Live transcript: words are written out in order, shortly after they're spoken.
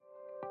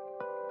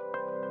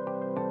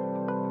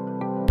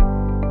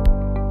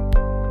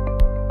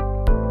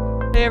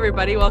Hey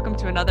everybody, welcome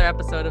to another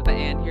episode of the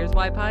And Here's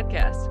Why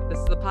podcast. This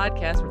is the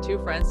podcast where two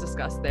friends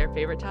discuss their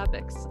favorite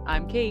topics.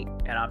 I'm Kate.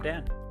 And I'm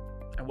Dan.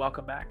 And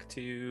welcome back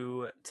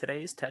to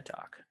today's TED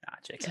Talk. Nah,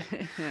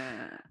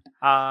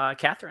 JK.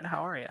 Catherine,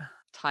 how are you?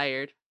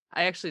 Tired.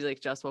 I actually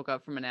just woke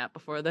up from a nap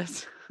before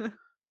this.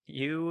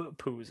 You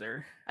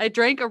poozer. I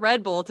drank a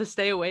Red Bull to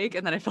stay awake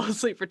and then I fell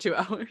asleep for 2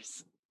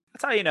 hours.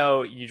 That's how you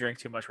know you drink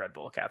too much Red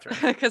Bull, Catherine.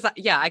 Because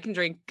I can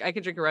drink a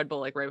Red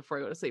Bull right before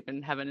I go to sleep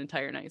and have an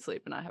entire night's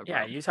sleep and not have a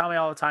problem. You tell me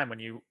all the time when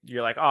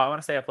you're like, oh, I want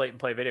to stay up late and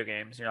play video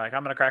games. And you're like,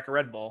 I'm gonna crack a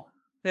Red Bull.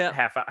 Yeah.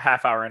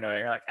 Half hour into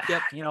it, you're like,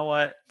 Yep. You know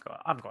what?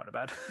 I'm going to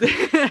bed.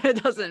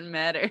 It doesn't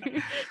matter.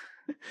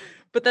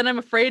 But then I'm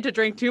afraid to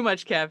drink too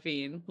much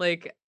caffeine.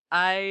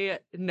 I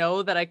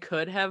know that I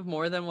could have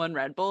more than one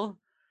Red Bull,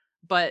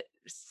 but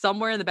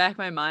somewhere in the back of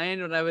my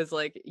mind when I was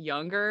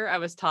younger, I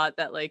was taught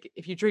that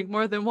if you drink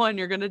more than one,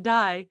 you're going to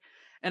die.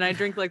 And I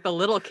drink the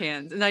little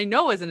cans. And I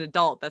know as an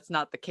adult that's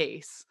not the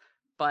case,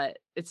 but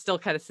it still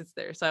kind of sits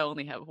there. So I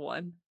only have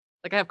one.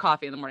 I have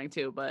coffee in the morning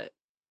too, but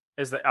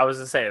I was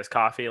gonna say, is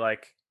coffee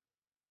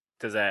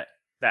does that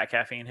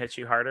caffeine hit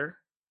you harder?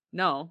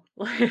 No,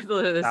 it's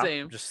literally the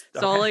same.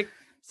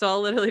 So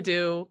I'll literally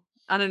do,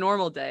 on a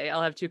normal day,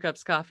 I'll have 2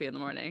 cups of coffee in the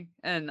morning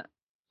and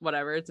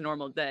whatever, it's a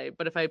normal day.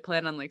 But if I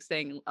plan on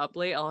staying up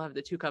late, I'll have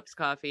the 2 cups of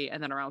coffee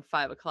and then around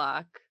 5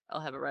 o'clock, I'll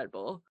have a Red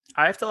Bull.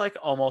 I have to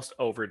almost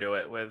overdo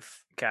it with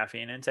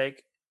caffeine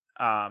intake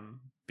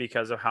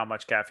because of how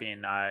much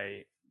caffeine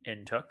I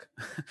intook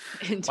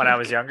when I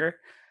was younger.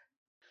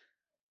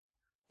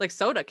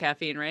 Soda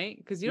caffeine, right?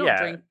 Because you don't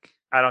drink.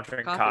 I don't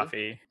drink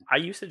coffee. I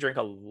used to drink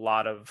a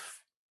lot of,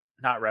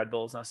 not Red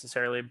Bulls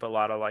necessarily, but a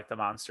lot of the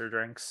Monster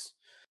drinks,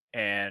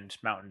 and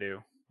Mountain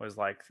Dew was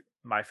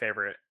my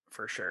favorite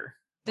for sure.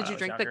 Did you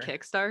drink the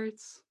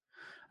Kickstarts?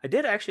 I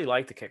did actually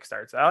like the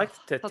Kickstarts. I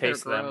like to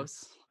taste them.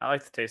 Gross. I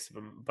like the taste of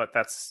them, but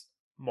that's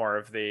more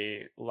of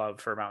the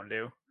love for Mountain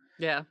Dew.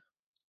 Yeah,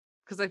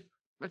 because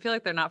I feel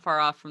like they're not far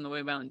off from the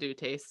way Mountain Dew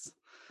tastes.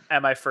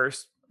 At my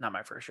first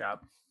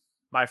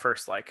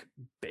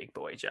big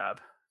boy job,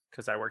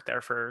 because I worked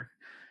there for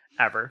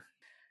ever,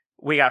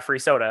 we got free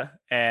soda,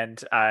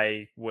 and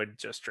I would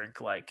just drink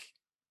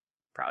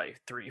probably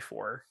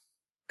 3-4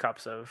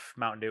 cups of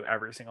Mountain Dew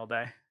every single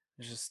day.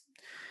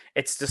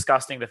 It's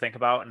disgusting to think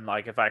about, and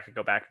if I could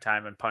go back in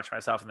time and punch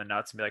myself in the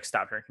nuts and be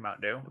stop drinking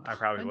Mountain Dew, I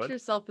probably would. Punch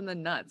yourself in the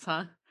nuts,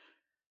 huh?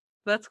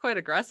 That's quite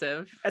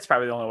aggressive. That's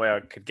probably the only way I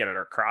could get it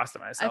across to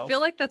myself. I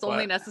feel like that's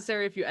only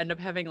necessary if you end up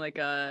having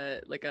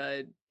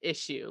a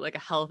issue, a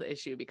health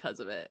issue because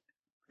of it.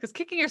 Because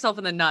kicking yourself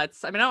in the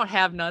nuts, I don't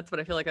have nuts, but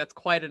I feel like that's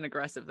quite an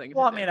aggressive thing.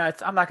 Well,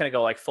 I'm not going to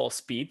go full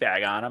speed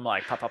bag on them,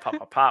 pop, pop, pop,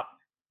 pop, pop.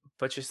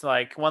 But just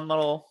one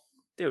little,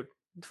 dude,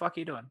 what the fuck are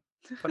you doing?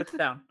 Put it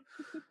down.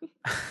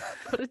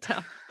 Put it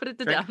down. Put it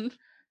down.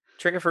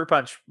 Drink a fruit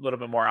punch a little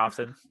bit more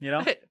often,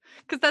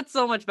 Because that's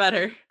so much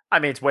better.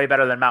 It's way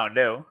better than Mountain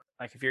Dew.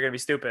 If you're going to be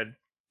stupid,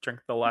 drink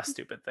the less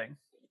stupid thing,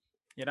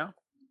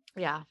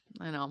 Yeah,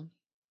 I know.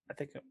 I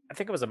think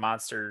it was a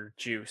Monster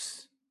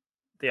juice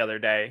the other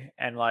day,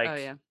 and oh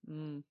yeah,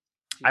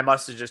 I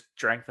must have just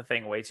drank the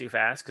thing way too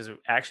fast because it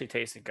actually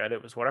tasted good.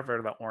 It was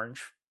whatever the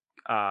orange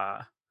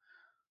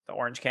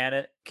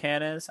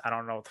can is. I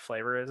don't know what the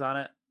flavor is on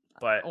it,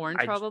 but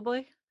orange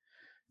probably.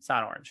 It's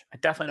not orange. I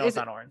definitely know it's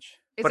not orange.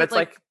 But it's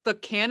the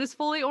can is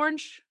fully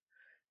orange.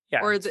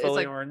 Yeah, or it's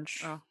fully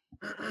orange. Oh.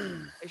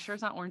 Are you sure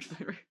it's not orange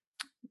flavor?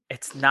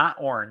 It's not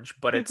orange,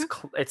 but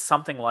it's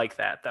something like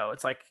that though.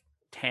 It's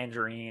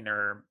tangerine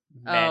or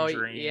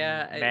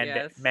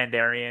mandarin.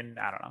 Mandarin.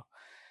 I don't know.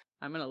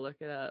 I'm gonna look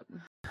it up.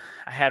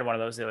 I had one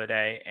of those the other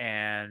day,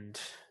 and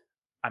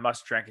I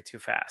must have drank it too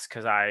fast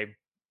because I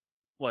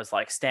was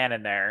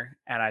standing there,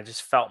 and I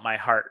just felt my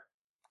heart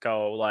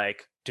go and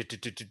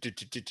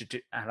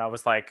I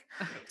was like,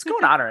 "What's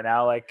going on right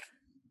now?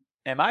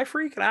 Am I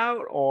freaking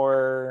out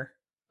or?"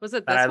 Was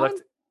it this one?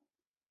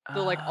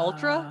 The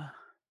Ultra?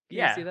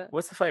 Yeah. See that?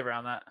 What's the flavor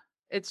on that?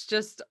 It's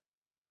just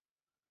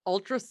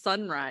Ultra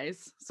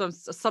Sunrise.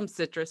 Some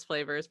citrus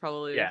flavors,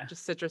 probably. Yeah.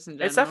 Just citrus in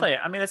general.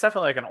 It's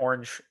definitely an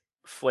orange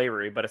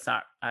flavory, but it's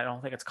not. I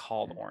don't think it's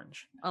called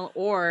orange.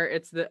 Or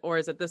is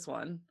it this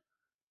one?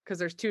 Because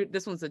there's two.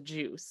 This one's a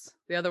juice.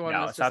 The other one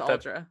was just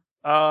Ultra.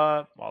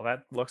 Well,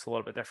 that looks a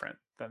little bit different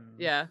than.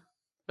 Yeah,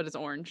 but it's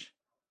orange,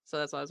 so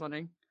that's what I was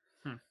wondering.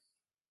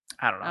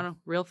 I don't know.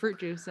 Real fruit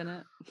juice in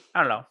it. I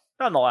don't know.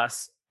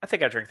 Nonetheless, I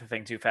think I drank the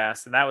thing too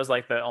fast, and that was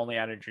the only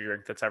energy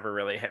drink that's ever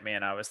really hit me,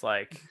 and I was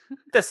like,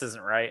 this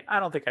isn't right.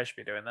 I don't think I should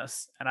be doing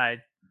this. And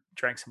I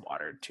drank some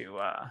water to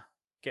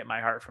get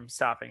my heart from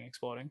stopping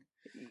exploding.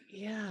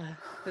 Yeah,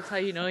 that's how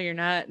you know you're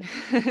not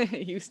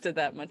used to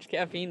that much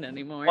caffeine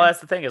anymore. Well, that's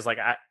the thing is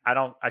I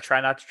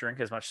try not to drink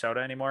as much soda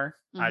anymore.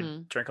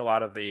 I drink a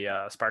lot of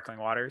the sparkling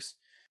waters.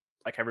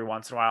 Every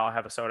once in a while I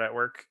have a soda at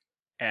work,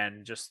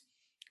 and just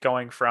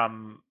going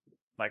from,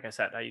 like I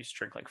said, I used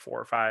to drink 4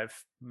 or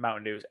 5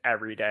 Mountain Dews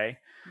every day.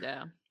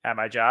 Yeah. At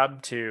my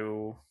job,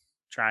 to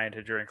trying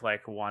to drink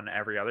one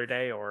every other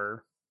day,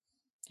 or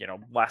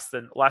less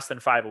than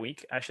 5 a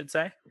week, I should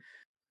say. I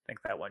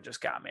think that one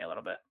just got me a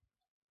little bit.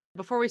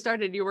 Before we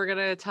started, you were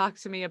gonna talk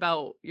to me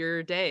about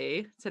your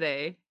day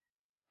today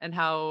and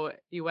how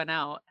you went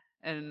out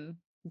and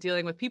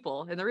dealing with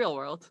people in the real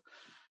world.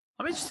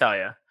 Let me just tell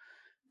you,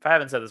 if I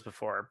haven't said this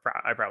before,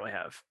 I probably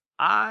have.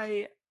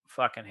 I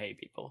fucking hate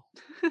people.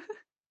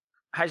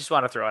 I just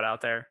want to throw it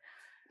out there.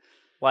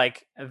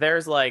 Like,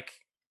 there's like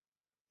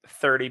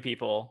 30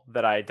 people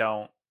that I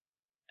don't,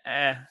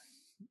 eh,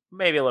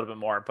 maybe a little bit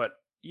more, but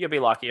you'll be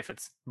lucky if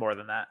it's more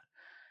than that.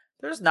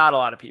 There's not a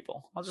lot of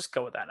people. I'll just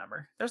go with that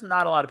number. There's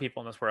not a lot of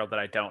people in this world that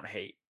I don't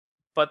hate,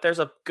 but there's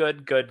a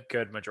good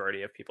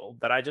majority of people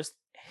that I just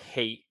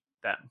hate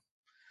them.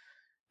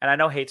 And I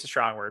know hate's a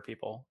strong word,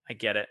 people. I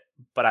get it,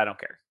 but I don't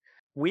care.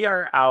 We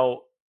are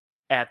out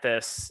at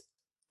this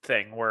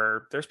thing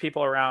where there's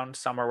people around,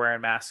 some are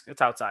wearing masks.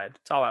 It's outside.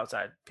 It's all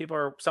outside.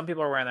 Some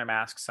people are wearing their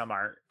masks, some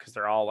aren't, because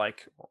they're all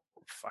like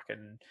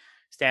fucking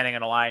standing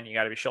in a line. You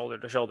got to be shoulder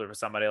to shoulder with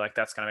somebody. Like,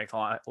 that's going to make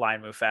the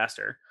line move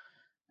faster.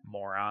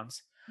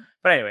 Morons.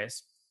 But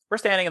anyways, we're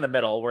standing in the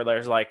middle where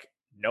there's like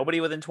nobody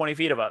within 20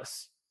 feet of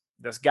us.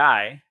 This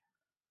guy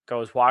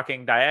goes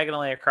walking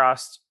diagonally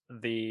across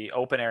the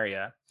open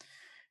area,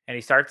 and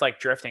he starts like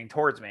drifting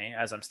towards me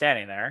as I'm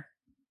standing there.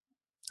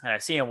 And I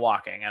see him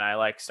walking, and I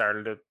like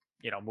started to,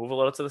 move a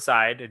little to the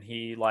side, and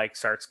he like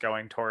starts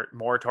going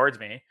more towards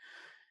me.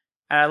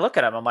 And I look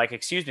at him, I'm like,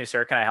 "Excuse me,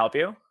 sir, can I help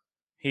you?"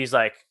 He's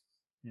like,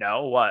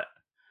 "No, what?"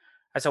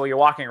 I said, "Well, you're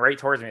walking right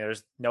towards me.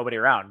 There's nobody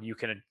around. You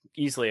can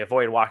easily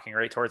avoid walking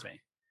right towards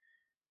me."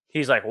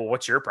 He's like, "Well,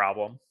 what's your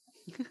problem?"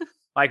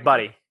 Like,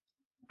 buddy,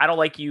 I don't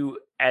like you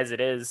as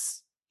it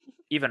is,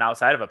 even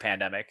outside of a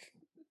pandemic.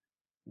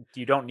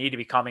 You don't need to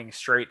be coming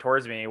straight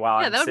towards me while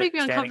Yeah, I'm that would make me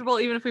standing. uncomfortable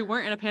even if we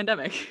weren't in a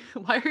pandemic.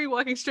 Why are you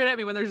walking straight at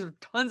me when there's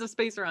tons of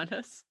space around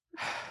us?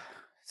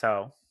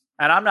 So,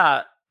 and I'm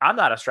not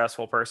a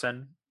stressful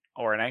person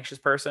or an anxious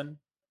person,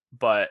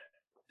 but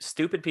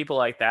stupid people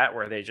like that,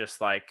 where they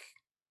just like,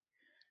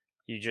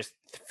 you just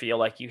feel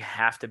like you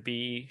have to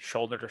be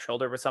shoulder to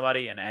shoulder with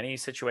somebody in any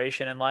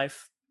situation in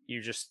life,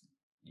 you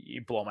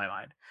blow my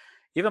mind.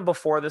 Even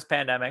before this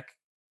pandemic,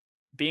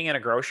 being in a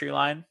grocery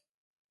line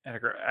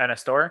at a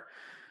store,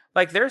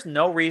 like, there's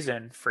no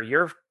reason for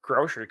your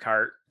grocery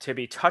cart to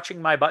be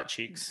touching my butt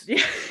cheeks.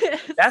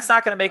 That's Yes.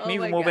 not going to make Oh me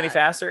my move any god.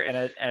 faster,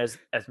 and as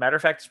a matter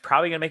of fact, it's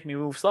probably going to make me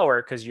move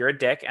slower because you're a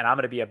dick, and I'm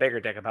going to be a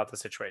bigger dick about the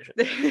situation.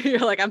 You're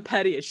like, I'm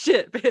petty as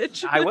shit,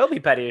 bitch. I will be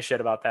petty as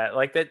shit about that.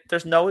 Like, that,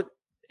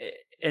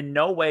 in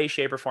no way,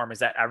 shape, or form is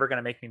that ever going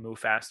to make me move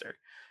faster.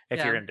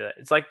 If you're Yeah. going to do it,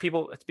 it's like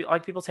people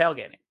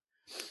tailgating.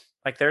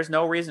 Like, there's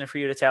no reason for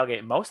you to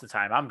tailgate. Most of the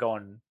time, I'm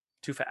going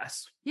too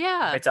fast. Let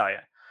Yeah. me tell you,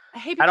 I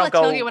hate I people don't that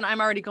tailgate go. when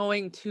I'm already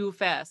going too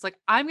fast. Like,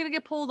 I'm gonna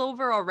get pulled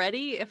over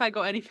already if I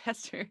go any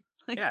faster.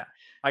 Like, Yeah.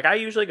 Like, I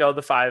usually go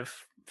the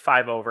five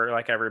over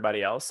like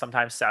everybody else,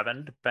 sometimes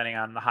seven, depending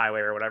on the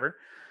highway or whatever.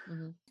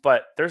 mhm.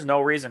 But there's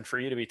no reason for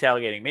you to be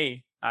tailgating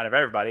me out of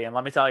everybody. And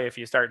let me tell you, if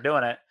you start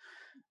doing it,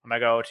 I'm gonna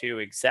go to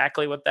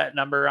exactly what that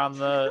number on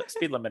the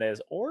speed limit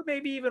is, or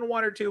maybe even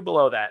one or two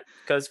below that,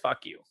 because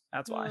fuck you.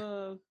 That's why.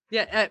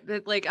 Yeah,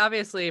 like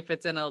obviously if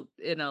it's in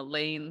a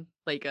lane,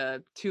 like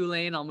a 2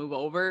 lane, I'll move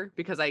over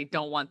because I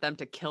don't want them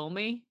to kill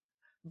me.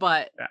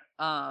 But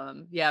Yeah.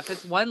 yeah, if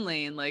it's 1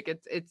 lane, like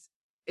it's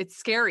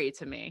scary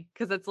to me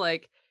because it's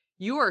like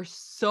you are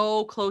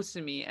so close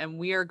to me and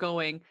we are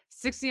going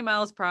 60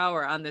 miles per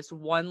hour on this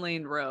 1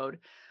 lane road.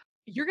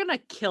 You're gonna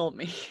kill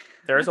me.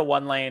 There's a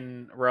 1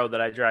 lane road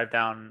that I drive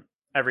down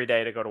every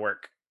day to go to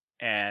work.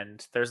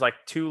 And there's like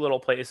two little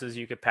places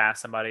you could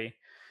pass somebody.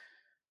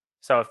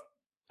 So if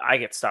I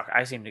get stuck,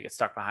 I seem to get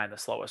stuck behind the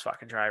slowest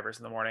fucking drivers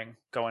in the morning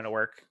going to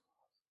work.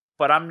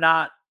 But I'm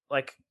not,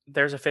 like,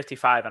 there's a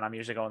 55 and I'm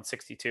usually going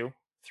 62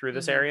 through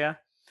this hmm area.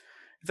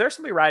 If there's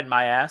somebody riding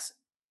my ass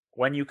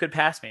when you could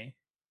pass me,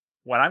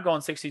 when I'm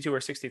going 62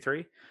 or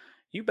 63,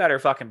 you better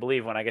fucking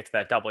believe when I get to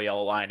that double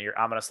yellow line,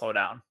 I'm going to slow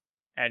down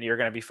and you're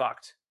going to be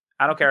fucked.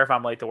 I don't care if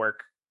I'm late to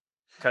work,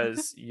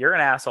 because you're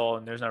an asshole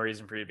and there's no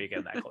reason for you to be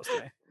getting that close to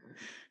me.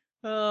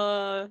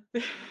 uh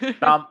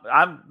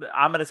I'm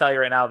gonna tell you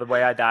right now, the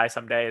way I die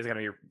someday is gonna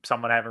be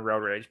someone having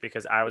road rage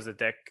because I was a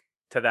dick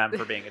to them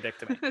for being a dick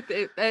to me.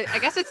 I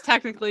guess it's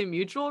technically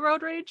mutual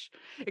road rage,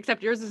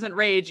 except yours isn't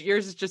rage.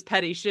 Yours is just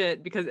petty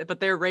shit but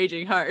they're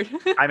raging hard.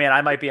 I mean,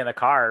 I might be in the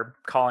car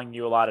calling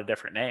you a lot of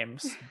different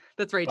names,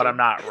 That's but I'm raging.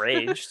 not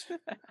raged.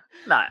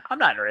 I'm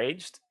not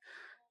enraged.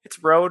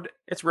 It's road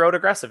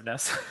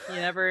aggressiveness. You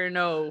never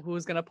know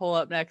who's gonna pull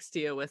up next to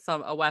you with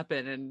a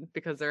weapon, and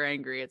because they're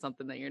angry at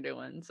something that you're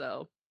doing.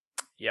 So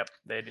Yep,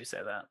 they do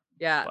say that,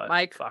 yeah,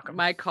 but fuck them.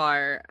 my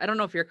car. I don't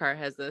know if your car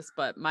has this,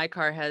 but my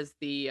car has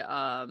the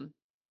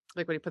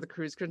like when you put the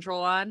cruise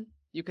control on,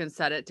 you can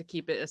set it to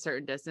keep it a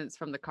certain distance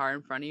from the car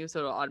in front of you, so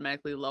it'll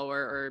automatically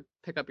lower or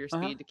pick up your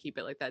Uh-huh. speed to keep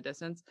it like that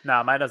distance.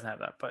 No, mine doesn't have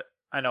that, but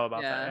I know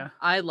about that. Yeah, Yeah.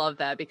 I love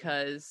that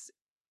because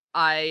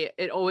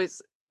it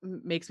always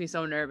makes me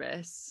so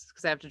nervous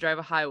because I have to drive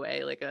a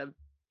highway, like a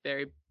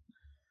very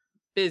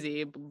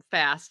busy,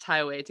 fast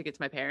highway to get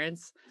to my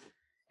parents,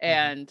 hmm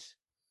and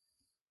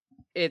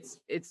it's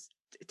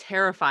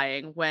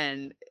terrifying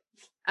when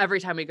every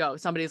time we go,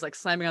 somebody's like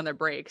slamming on their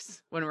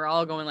brakes when we're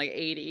all going like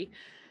 80.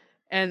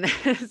 And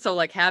so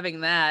like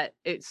having that,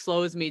 it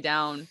slows me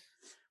down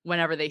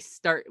whenever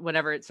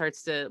it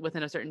starts to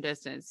within a certain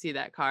distance, see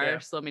that car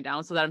slow me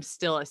down so that I'm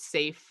still a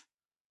safe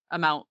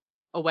amount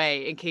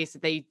away in case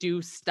they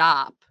do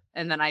stop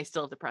and then I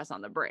still have to press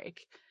on the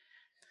brake.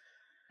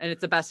 And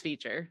it's the best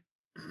feature.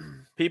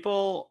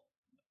 People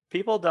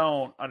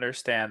don't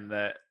understand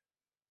that,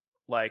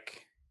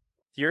 like,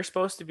 you're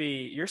supposed to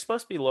be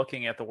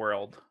looking at the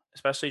world,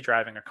 especially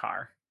driving a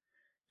car.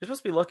 You're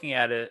supposed to be looking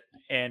at it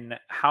in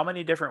how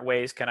many different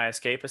ways can I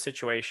escape a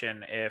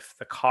situation if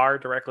the car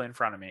directly in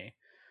front of me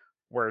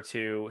were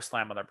to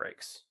slam on their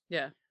brakes.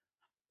 Yeah.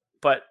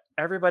 But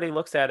everybody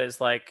looks at it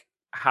as like,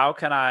 how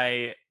can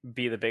I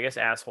be the biggest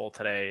asshole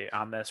today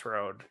on this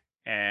road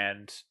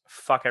and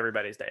fuck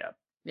everybody's day up?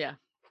 Yeah.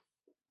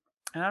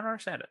 And I don't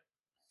understand it.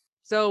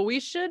 So we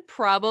should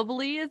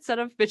probably, instead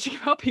of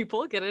bitching about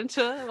people, get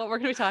into what we're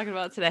going to be talking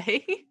about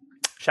today.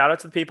 Shout out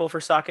to the people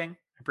for sucking.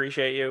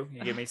 Appreciate you.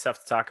 You give me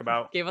stuff to talk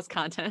about. Gave us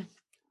content.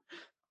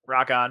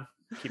 Rock on.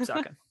 Keep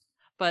sucking.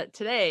 But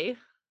today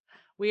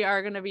we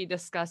are going to be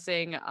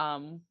discussing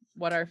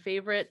what our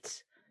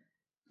favorite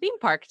theme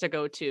park to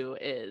go to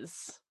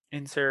is.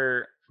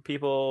 Insert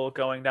people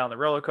going down the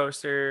roller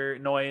coaster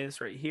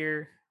noise right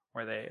here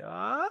where they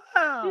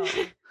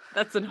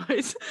That's the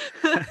noise.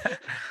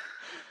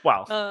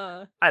 Well,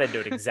 I didn't do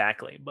it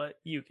exactly, but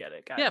you get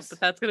it, guys. Yeah, but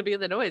that's gonna be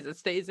the noise. It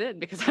stays in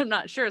because I'm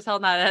not sure as hell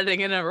not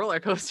adding in a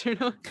roller coaster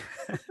noise.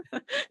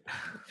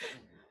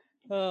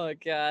 Oh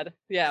god.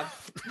 Yeah.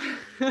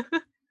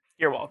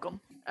 You're welcome.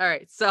 All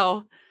right.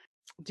 So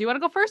do you want to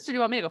go first or do you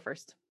want me to go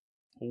first?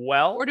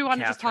 Well, or do you want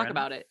to just talk Catherine,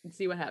 about it and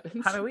see what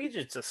happens? I mean, we can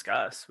just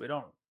discuss. It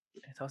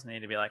doesn't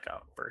need to be like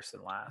a first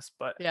and last,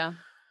 but Yeah.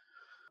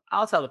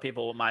 I'll tell the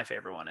people what my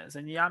favorite one is.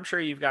 And yeah, I'm sure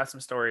you've got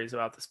some stories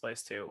about this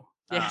place too.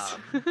 Yes.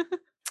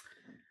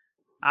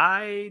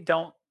 I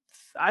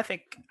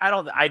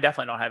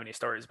definitely don't have any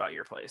stories about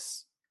your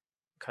place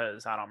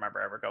because I don't remember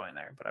ever going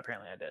there, but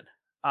apparently I did.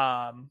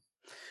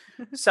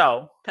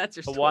 So that's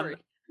your story.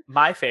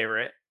 My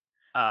favorite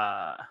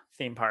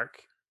theme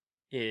park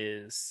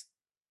is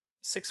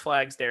Six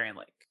Flags Darien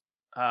Lake,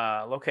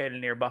 located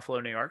near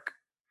Buffalo, New York.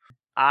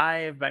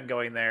 I've been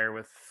going there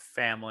with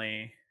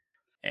family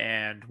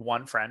and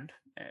one friend.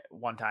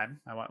 One time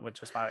I went with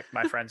just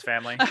my friend's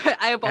family.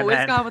 I have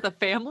always gone with a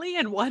family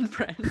and one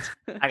friend.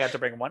 I got to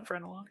bring one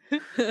friend along.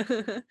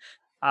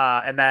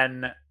 And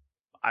then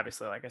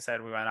obviously, like I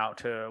said, we went out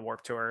to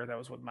Warped Tour. That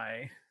was with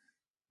my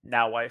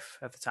now wife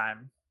at the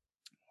time.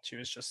 She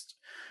was just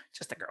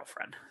a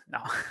girlfriend.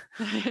 No,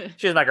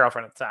 she was my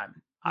girlfriend at the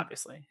time,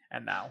 obviously,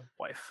 and now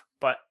wife.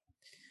 But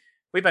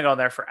we've been going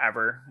there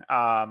forever.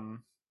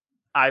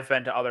 I've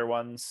been to other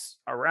ones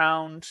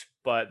around,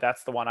 but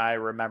that's the one I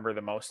remember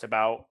the most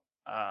about,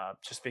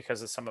 just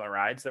because of some of the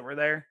rides that were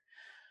there.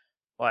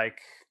 Like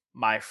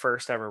my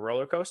first ever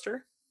roller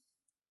coaster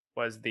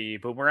was the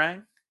Boomerang.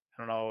 I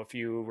don't know if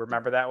you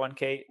remember that one,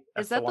 Kate.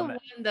 That's Is that the one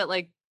that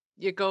like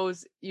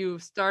you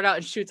start out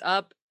and shoots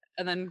up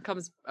and then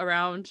comes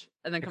around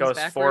and then comes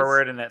backwards?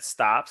 Forward and it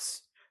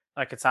stops.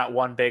 Like it's not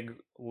one big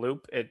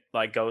loop. It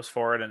like goes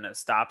forward and it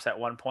stops at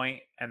one point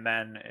and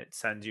then it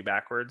sends you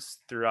backwards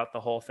throughout the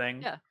whole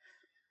thing. Yeah.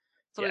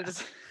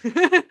 That's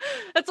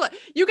what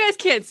you guys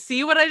can't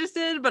see what I just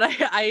did, but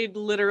I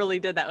literally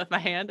did that with my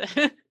hand.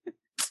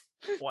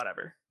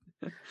 Whatever.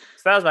 So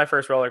that was my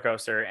first roller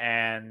coaster,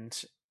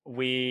 and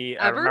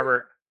I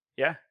remember,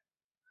 yeah.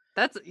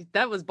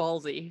 That was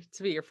ballsy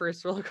to be your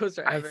first roller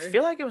coaster ever. I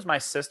feel like it was my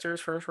sister's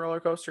first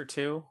roller coaster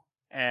too,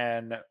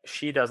 and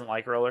she doesn't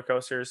like roller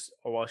coasters.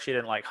 Well, she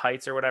didn't like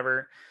heights or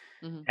whatever,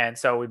 and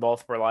so we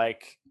both were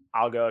like,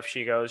 "I'll go if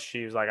she goes."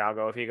 She was like, "I'll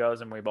go if he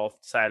goes," and we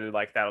both decided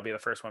like that'll be the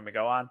first one we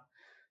go on.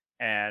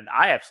 And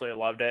I absolutely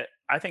loved it.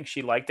 I think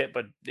she liked it,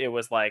 but it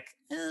was like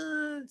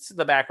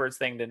the backwards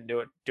thing didn't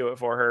do it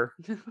for her.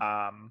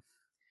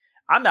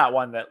 I'm not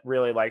one that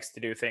really likes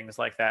to do things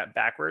like that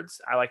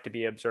backwards. I like to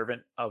be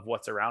observant of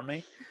what's around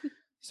me.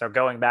 So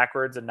going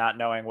backwards and not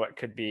knowing what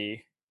could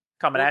be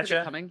coming at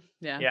you.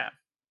 Yeah.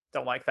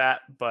 Don't like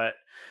that. But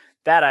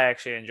that I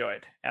actually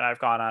enjoyed. And I've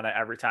gone on it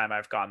every time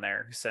I've gone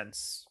there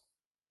since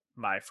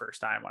my first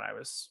time when I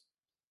was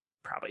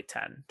probably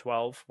 10,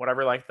 12,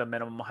 whatever like the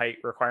minimum height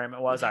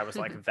requirement was. I was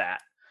like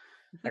that,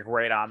 like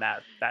right on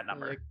that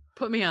number. Like,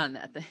 put me on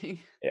that thing.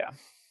 Yeah.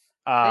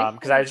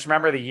 Because I just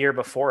remember the year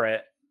before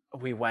it,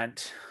 we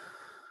went,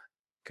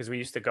 because we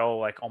used to go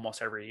like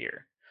almost every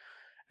year.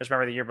 I just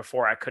remember the year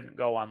before I couldn't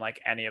go on like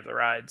any of the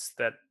rides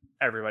that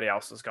everybody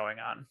else was going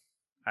on.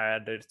 I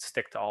had to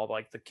stick to all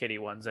like the kiddie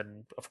ones.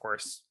 And of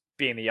course,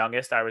 being the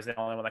youngest, I was the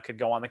only one that could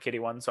go on the kiddie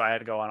ones. So I had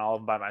to go on all of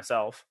them by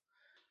myself,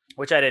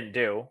 which I didn't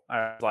do.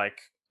 I was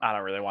like, I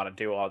don't really want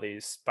to do all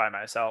these by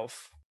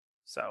myself.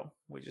 So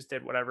we just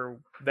did whatever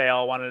they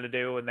all wanted to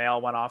do, and they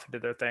all went off and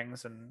did their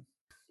things.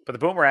 But the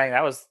Boomerang,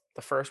 that was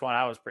the first one.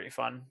 That was pretty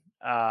fun.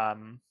 Do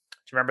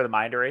you remember the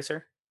Mind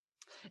Eraser?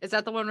 Is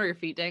that the one where your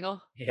feet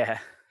dangle? Yeah.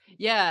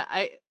 Yeah,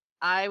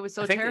 I was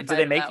so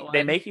terrified.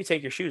 They make you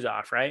take your shoes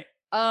off, right?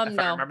 if I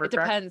No, remember it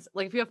correct. depends.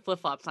 Like if you have flip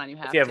flops on, you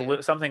If have you have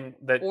to, something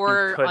that you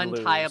or could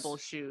untieable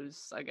lose,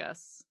 shoes. I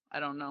guess I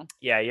don't know.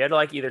 yeah, you had to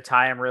like either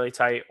tie them really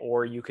tight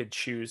or you could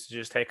choose to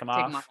just take them Take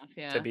them off off.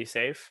 to Yeah. be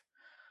safe.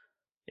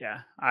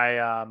 Yeah,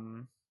 I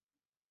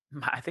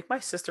think my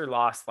sister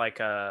lost like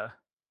a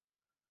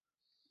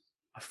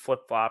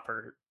flip flop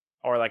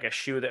or like a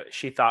shoe that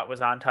she thought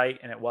was on tight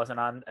and it wasn't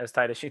on as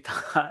tight as she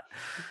thought.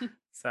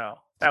 So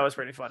that was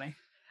pretty funny.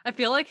 I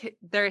feel like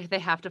they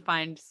have to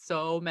find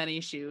so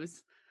many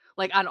shoes,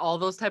 like on all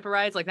those type of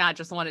rides, like not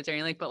just the one at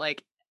Dairy Lake, but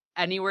like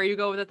anywhere you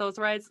go with those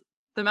rides.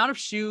 The amount of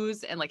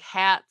shoes and like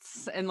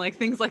hats and like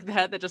things like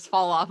that that just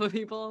fall off of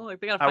people,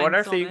 like they gotta I find wonder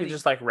if so you could many.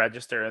 just like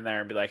register in there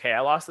and be like, "Hey, I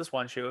lost this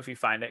one shoe. If you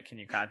find it, can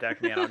you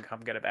contact me and I'll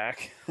come get it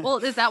back?" Well,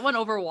 is that one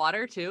over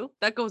water too?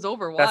 That goes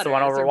over That's the water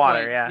one at a over certain water.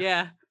 point. Yeah.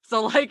 Yeah.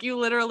 So like you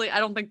literally, I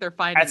don't think they're At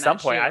finding some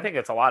that point, I shoe. think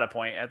it's a lot of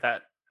point at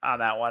that on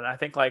that one. I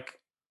think like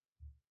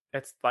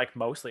it's like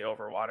mostly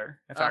over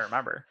water if I Ugh.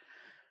 remember,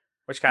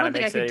 which I kind don't of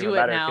think I makes could it even do it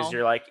better because now.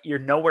 you're like you're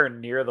nowhere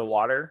near the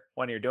water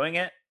when you're doing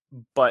it,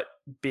 but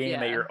being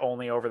that Yeah. you're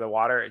only over the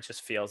water, it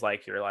just feels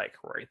like you're like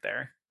right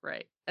there.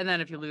 Right. And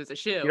then if you lose a You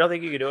shoe, don't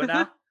think you could do it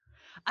now?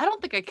 I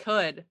don't think I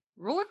could.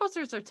 Roller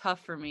coasters are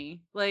tough for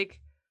me. Like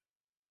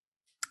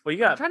Well,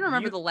 I'm trying to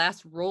remember you the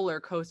last roller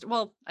coaster.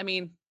 Well, I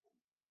mean,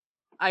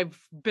 I've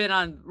been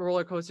on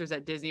roller coasters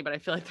at Disney, but I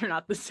feel like they're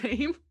not the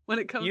same when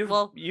it comes.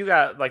 Well, you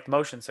got like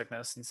motion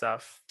sickness and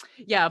stuff.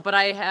 yeah, but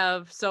I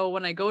have. So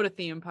when I go to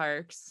theme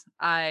parks,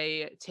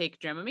 I take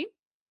Dramamine,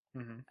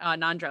 Hmm.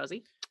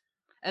 non-drowsy,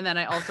 and then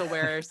I also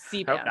wear C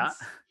Hope not. bands.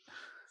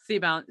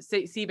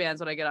 C bands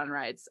when I get on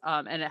rides,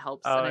 and it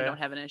helps, and Oh I yeah. don't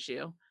have an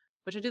issue.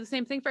 Which I do the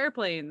same thing for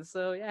airplanes.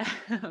 So yeah,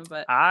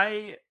 but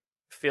I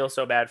feel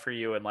so bad for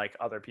you and like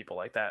other people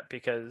like that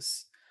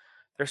because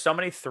there's so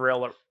many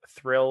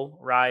thrill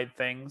ride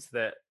things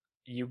that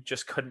you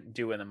just couldn't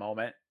do in the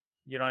moment.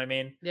 You know what I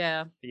mean?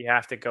 yeah, You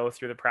have to go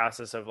through the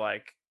process of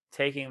like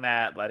taking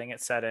that, letting it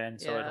set in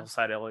so yeah. it'll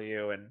settle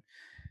you. And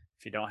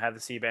if you don't have the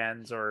C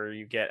bands or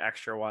you get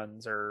extra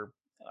ones or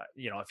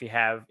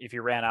if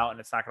you ran out and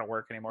it's not going to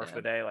work anymore for Yeah.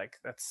 the day, like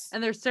that's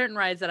And there's certain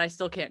rides that I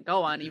still can't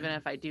go on even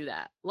if I do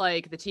that.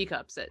 Like the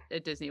teacups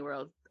at Disney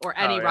World or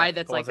oh any yeah, ride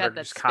that's the ones like that are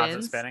that just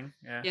constant spins. spinning.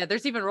 Yeah. Yeah,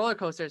 there's even roller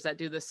coasters that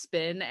do the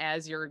spin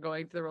as you're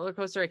going through the roller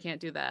coaster. I can't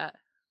do that.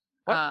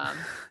 What? Um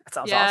That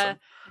sounds yeah.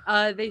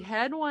 awesome. They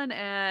had one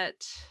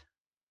at,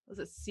 was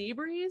it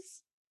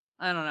Seabreeze?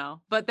 I don't know.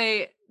 But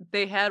they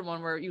had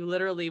one where you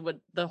literally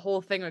the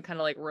whole thing would kind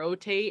of like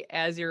rotate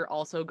as you're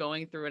also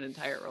going through an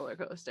entire roller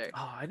coaster.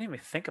 Oh, I didn't even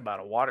think about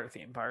a water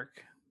theme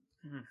park.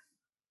 Hmm.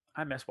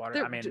 I miss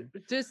water. I mean,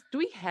 Do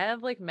we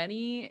have like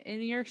many in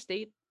New York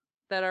State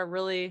that are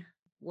really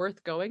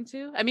worth going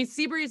to? I mean,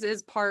 Seabreeze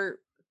is part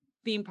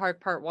theme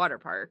park, part water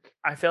park.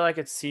 I feel like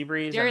it's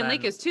Seabreeze and Darien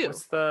Lake then is too.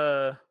 what's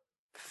the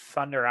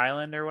Thunder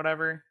Island or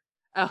whatever?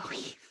 Oh,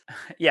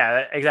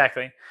 Yeah,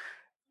 exactly.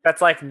 That's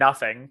like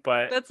nothing,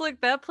 but that's like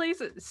that place.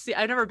 See,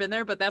 I've never been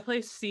there, but that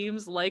place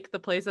seems like the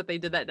place that they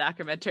did that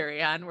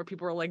documentary on, where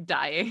people were like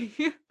dying.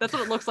 That's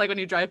what it looks like when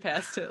you drive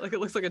past it. Like it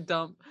looks like a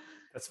dump.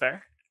 that's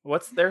fair.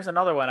 There's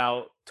another one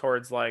out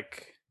towards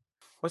like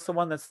what's the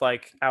one that's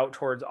like out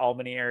towards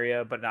Albany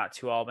area but not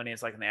too Albany?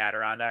 It's like in the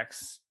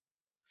Adirondacks.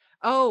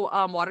 Oh,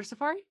 Water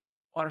Safari.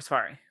 Water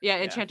Safari. Yeah,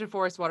 Yeah, Enchanted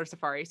Forest, Water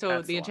Safari. So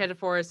that's the the one. Enchanted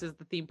Forest is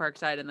the theme park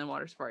side, and then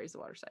Water Safari is the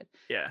water side.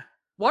 Yeah.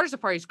 Water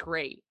Safari is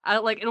great. I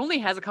like it. Only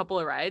has a couple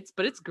of rides,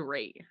 but it's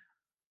great.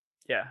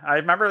 Yeah. I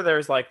remember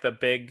there's like the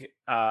big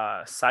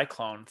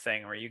cyclone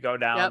thing where you go Yep.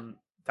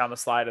 down the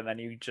slide and then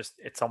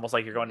it's almost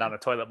like you're going down a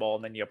toilet bowl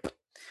and then you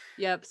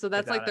Yep. So get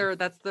that's like down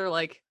in. their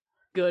like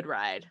good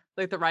ride,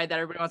 like the ride that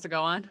everybody wants to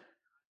go on.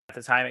 At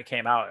the time it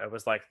came out, it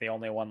was like the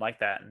only one like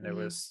that and it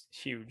Mhm. was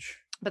huge.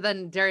 But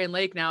then Darien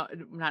Lake now,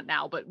 not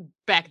now, but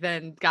back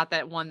then got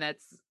that one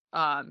that's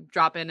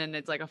drop in and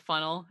it's like a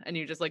funnel and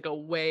you just like go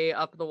way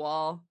up the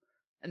wall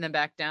and then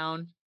back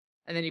down.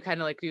 And then you kind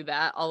of like do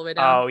that all the way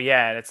down. Oh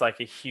yeah, and it's like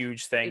a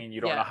huge thing and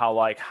you don't know Yeah. how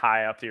like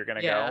high up you're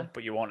gonna Yeah. go,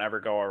 but you won't ever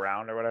go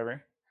around or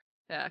whatever.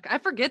 Yeah. I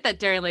forget that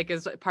Darien Lake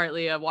is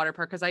partly a water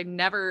park because I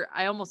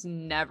almost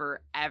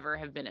never ever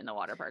have been in the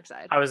water park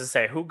side. I was to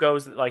say, who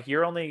goes like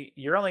you're only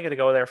gonna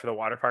go there for the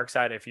water park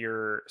side if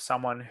you're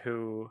someone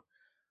who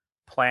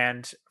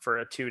planned for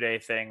a 2-day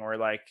thing or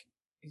like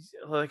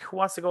who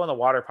wants to go in the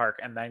water park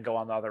and then go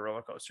on the other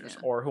roller coasters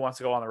Yeah. or who wants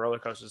to go on the roller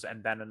coasters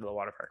and then into the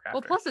water park after.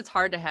 Well, plus it's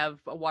hard to have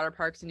a water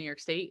parks in New York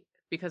State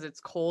because it's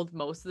cold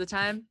most of the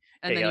time.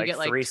 And Yeah, then you you like get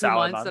like 3 2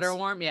 months solid that are months.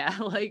 warm. Yeah.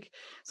 Like,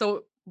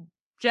 so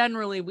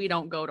generally we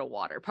don't go to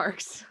water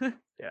parks.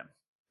 Yeah.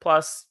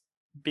 Plus,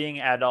 being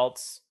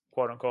adults,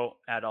 quote unquote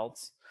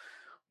adults,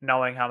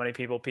 knowing how many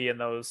people pee in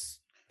those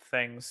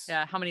things.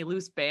 Yeah. How many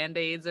loose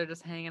band-aids are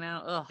just hanging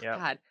out? Oh, Yep.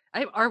 God.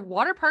 Are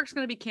water parks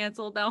going to be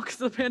canceled now because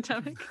of the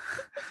pandemic?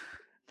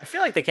 I feel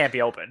like they can't be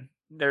open.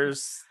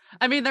 There's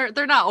I mean,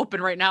 they're not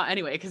open right now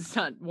anyway because it's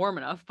not warm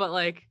enough. But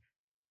like,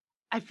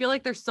 I feel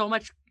like there's so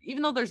much,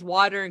 even though there's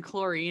water and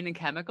chlorine and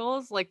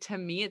chemicals, like to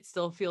me, it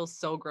still feels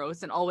so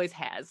gross and always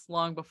has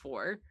long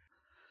before.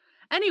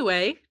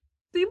 Anyway,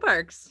 Theme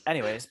parks.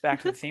 Anyways,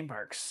 back to the theme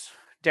parks.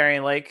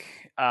 Darien Lake,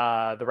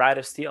 the Ride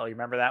of Steel. You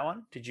remember that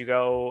one? Did you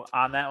go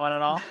on that one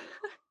at all?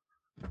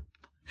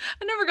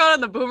 I never got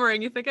on the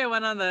Boomerang. You think I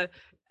went on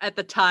at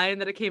the time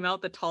that it came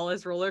out, the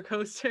tallest roller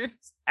coaster?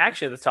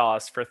 Actually, the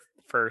tallest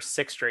for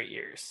 6 straight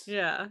years.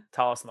 Yeah.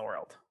 Tallest in the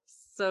world.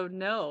 So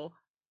no.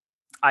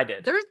 I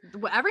did. There's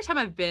every time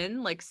I've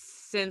been, like,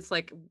 since,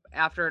 like,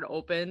 after it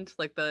opened,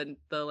 like the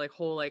like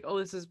whole like, oh,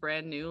 this is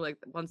brand new, like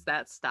once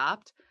that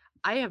stopped,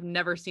 I have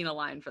never seen a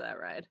line for that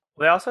ride.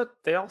 They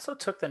also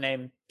took the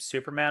name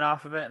Superman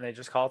off of it, and they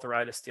just call it the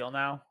Ride of Steel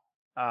now.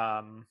 So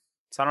I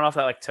don't know if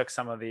that like took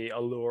some of the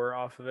allure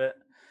off of it.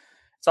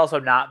 It's also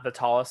not the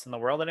tallest in the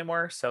world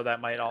anymore, so that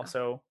might Yeah.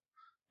 also.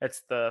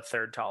 It's the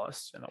third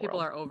tallest in the People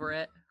world. are over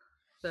it.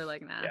 They're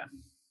like, nah. Yeah.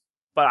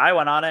 But I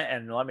went on it,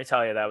 and let me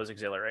tell you, that was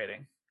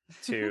exhilarating.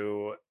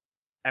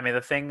 I mean,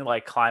 the thing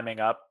like climbing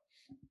up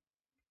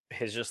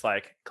is just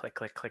like click,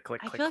 click, click,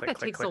 click, I click, feel like click, that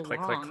click, takes so click, click,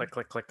 click, long. click,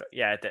 click, click.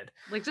 Yeah, it did.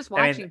 Like just I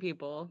mean, watching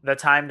people. the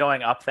time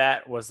going up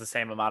that was the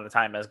same amount of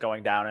time as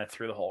going down and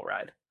through the whole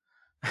ride.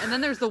 And then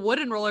there's the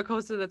wooden roller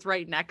coaster that's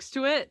right next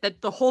to it,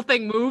 that the whole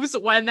thing moves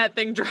when that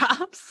thing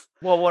drops.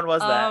 What one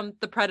was that?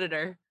 The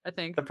Predator, I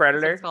think. The That's what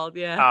Predator? it's called,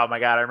 yeah. Oh my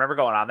god, I remember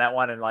going on that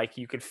one, and like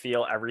you could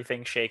feel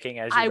everything shaking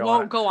as you're I going.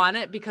 won't go on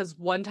it because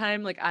one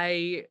time, like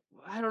I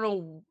don't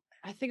know,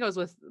 I think I was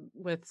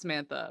with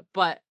Samantha,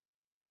 but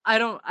I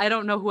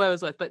don't know who I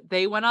was with, but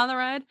they went on the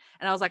ride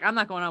and I was like, I'm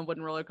not going on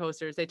wooden roller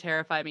coasters. They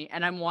terrify me.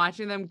 And I'm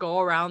watching them go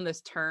around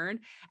this turn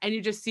and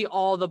you just see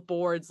all the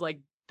boards like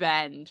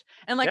bend.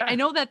 And like I Yeah.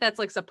 know that that's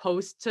like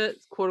supposed to,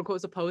 quote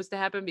unquote, supposed to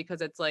happen because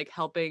it's like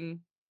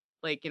helping,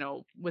 like,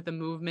 with the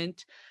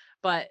movement.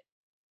 But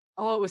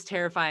oh, it was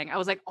terrifying. I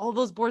was like, all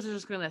those boards are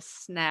just gonna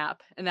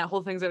snap and that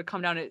whole thing's gonna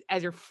come down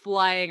as you're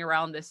flying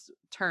around this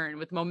turn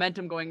with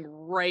momentum going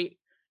right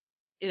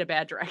in a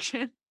bad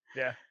direction.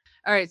 Yeah.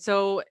 All right,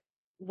 so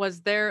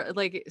was there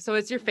like, so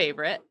it's your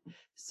favorite.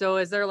 So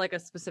is there like a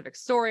specific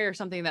story or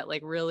something that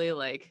like really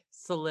like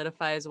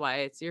solidifies why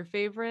it's your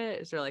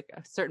favorite? Is there like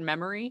a certain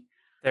memory?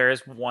 There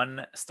is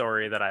one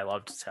story that I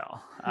love to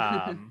tell.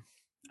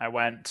 I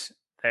went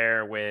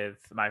there with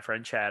my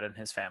friend Chad and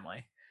his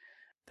family.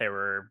 They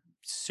were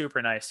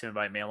super nice to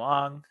invite me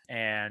along,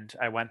 and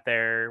I went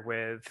there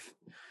with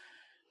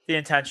the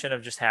intention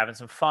of just having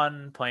some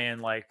fun, playing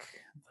like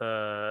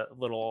the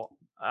little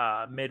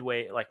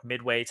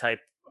midway type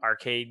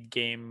arcade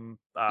game,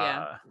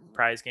 Yeah.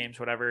 prize games,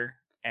 whatever.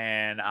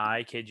 And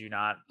I kid you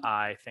not,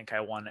 I think I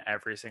won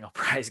every single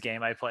prize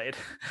game I played.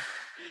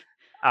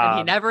 And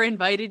he never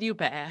invited you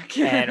back.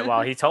 And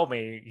well, he told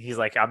me, he's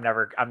like, I'm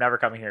never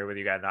coming here with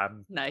you guys.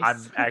 I'm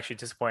Nice. actually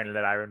disappointed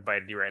that I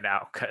invited you right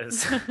now,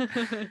 because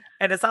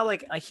and it's not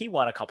like he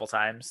won a couple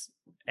times,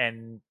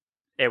 and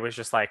it was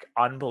just like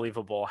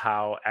unbelievable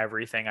how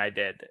everything I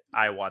did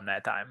I won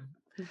that time,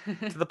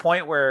 to the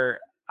point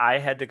where I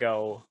had to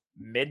go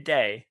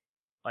midday,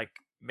 like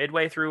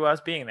midway through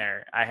us being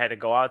there, I had to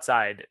go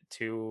outside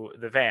to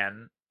the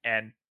van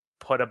and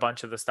put a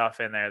bunch of the stuff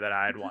in there that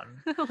I had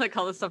won. Like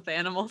all the stuffed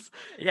animals.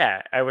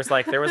 Yeah, I was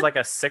like, there was like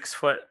a 6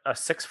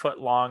 foot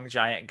long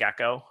giant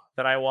gecko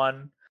that I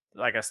won,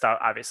 like a stuff,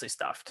 obviously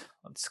stuffed.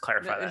 Let's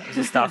clarify that. It was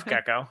a stuffed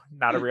gecko,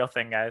 not a real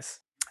thing,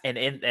 guys.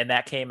 And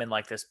that came in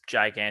like this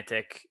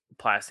gigantic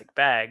plastic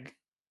bag,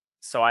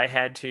 so I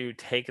had to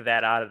take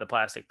that out of the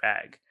plastic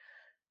bag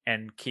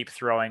and keep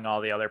throwing all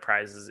the other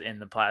prizes in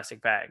the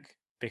plastic bag,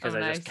 because Oh,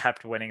 I just nice.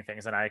 kept winning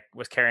things, and I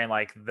was carrying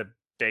like the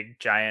big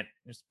giant,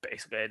 just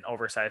basically an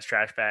oversized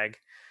trash bag,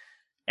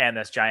 and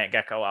this giant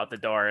gecko out the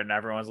door, and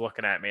everyone's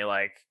looking at me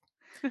like,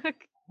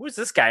 who's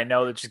this guy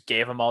know that just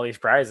gave him all these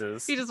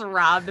prizes? He just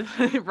robbed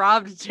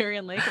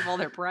Darien Lake of all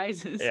their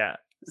prizes. Yeah.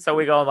 So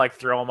we go and like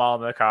throw them all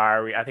in the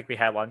car. I think we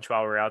had lunch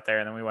while we were out there,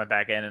 and then we went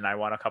back in, and I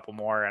won a couple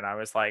more, and I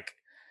was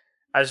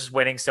just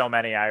winning so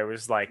many. I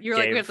was like, You're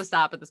like, we have to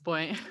stop at this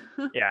point.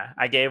 yeah,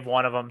 I gave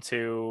one of them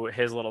to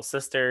his little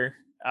sister.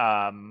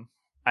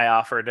 I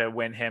offered to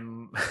win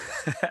him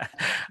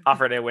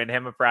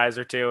a prize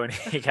or two, and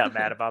he got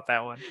mad about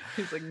that one.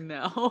 He's like,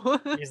 no.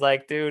 He's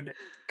like, dude,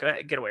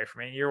 get away from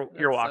me. You're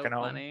That's walking so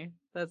home. funny.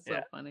 That's so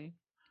Yeah. funny.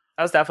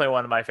 That was definitely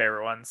one of my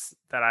favorite ones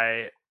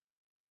that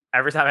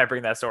every time I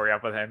bring that story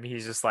up with him,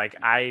 he's just like,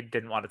 I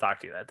didn't want to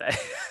talk to you that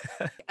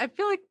day. I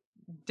feel like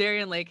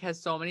Darien Lake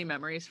has so many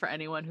memories for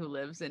anyone who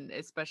lives in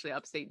especially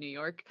upstate New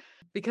York,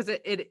 because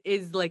it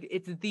is like,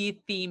 it's the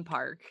theme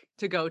park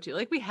to go to.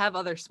 Like we have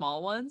other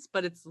small ones,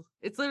 but it's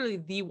literally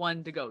the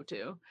one to go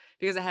to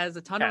because it has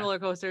a ton of Yeah. roller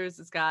coasters.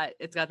 It's got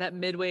that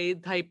midway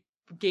type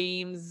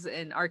games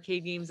and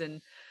arcade games and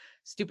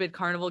stupid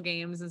carnival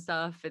games and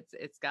stuff.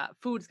 It's got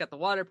food, it's got the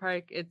water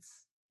park. It's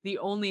the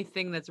only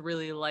thing that's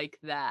really like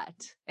that.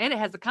 And it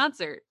has a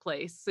concert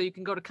place, so you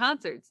can go to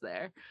concerts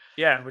there.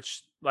 Yeah,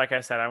 which, like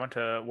I said, I went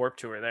to Warp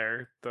Tour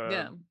there.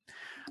 Yeah.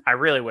 I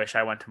really wish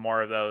I went to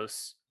more of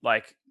those.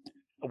 Like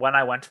when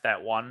I went to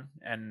that one,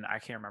 and I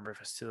can't remember if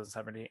it was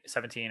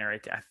 2017 or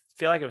 18. I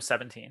feel like it was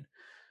 17.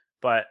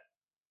 But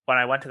when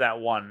I went to that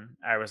one,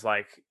 I was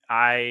like,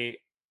 I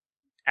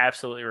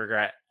absolutely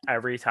regret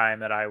every time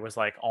that I was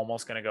like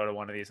almost going to go to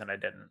one of these and I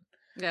didn't,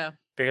 Yeah.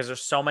 because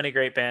there's so many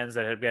great bands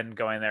that had been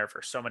going there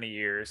for so many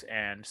years,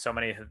 and so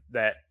many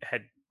that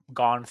had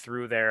gone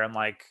through there and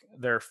like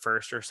their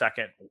first or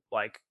second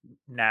like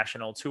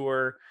national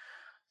tour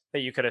that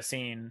you could have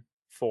seen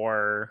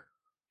for,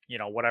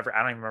 whatever.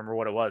 I don't even remember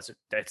what it was.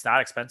 It's not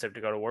expensive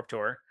to go to Warp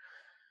Tour,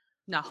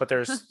 No. but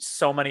there's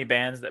so many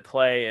bands that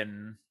play.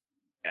 And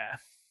yeah,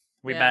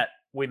 we Yeah. met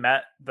we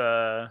met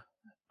the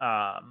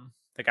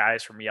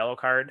guys from Yellow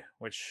Card,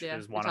 which Yeah.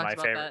 is We talked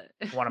about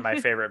that. one of my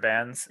favorite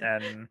bands.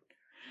 And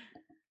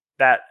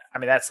that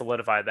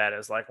solidified that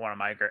as like one of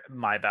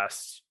my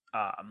best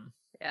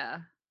Yeah.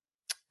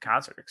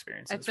 concert I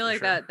experiences feel for like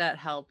sure. that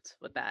helped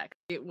with that.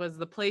 It was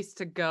the place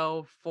to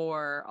go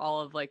for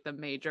all of like the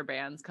major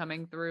bands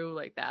coming through.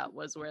 Like that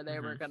was where they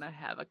were Hmm. gonna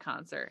have a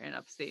concert in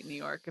upstate New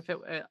York. If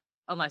it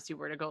unless you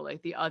were to go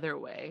like the other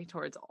way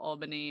towards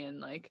Albany and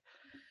like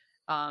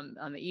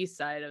on the east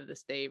side of the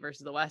state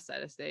versus the west side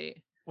of the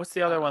state. What's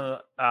the other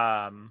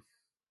Um,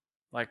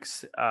 one?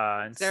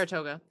 In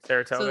Saratoga.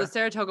 So the Saratoga.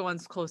 Saratoga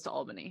one's close to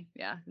Albany.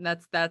 Yeah. And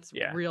that's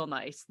Yeah. real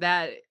nice.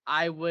 That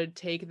I would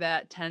take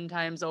that 10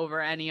 times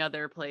over any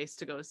other place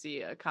to go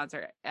see a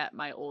concert at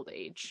my old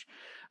age.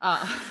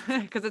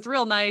 Because it's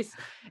real nice.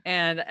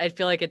 And I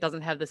feel like it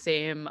doesn't have the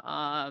same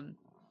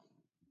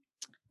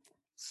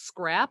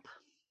scrap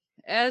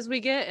as we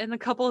get in a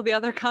couple of the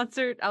other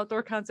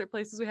outdoor concert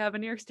places we have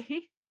in New York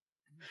State.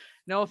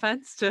 No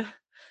offense to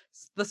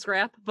the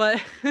scrap,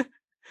 but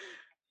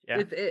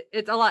Yeah.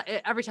 it's a lot.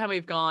 Every time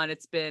we've gone,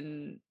 it's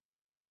been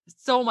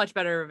so much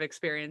better of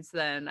experience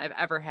than I've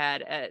ever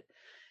had at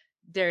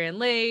Darien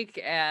Lake.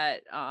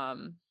 At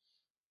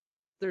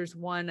there's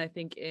one I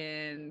think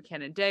in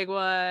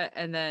Canandaigua,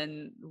 and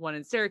then one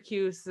in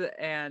Syracuse,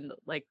 and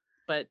like,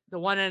 but the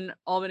one in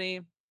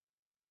Albany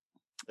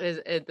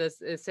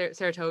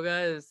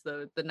Saratoga is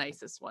the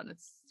nicest one.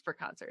 It's for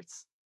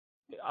concerts.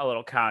 A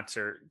little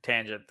concert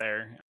tangent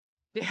there.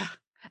 Yeah.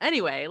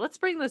 Anyway, let's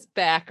bring this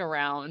back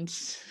around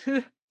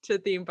to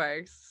theme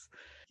parks.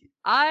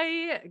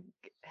 I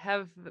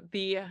have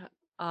the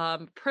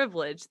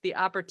privilege, the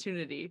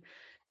opportunity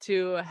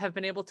to have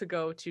been able to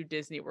go to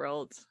Disney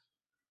World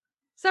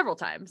several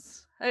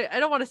times. I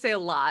don't want to say a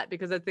lot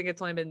because I think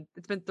it's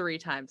been 3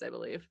 times, I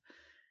believe.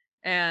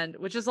 And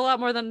which is a lot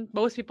more than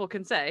most people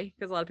can say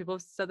because a lot of people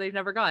have said they've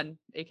never gone,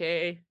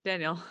 aka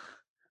Daniel.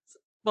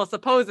 Well,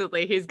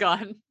 supposedly he's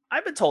gone.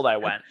 I've been told I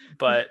went,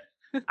 but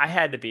I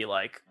had to be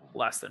like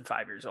less than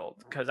 5 years old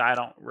because I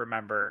don't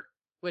remember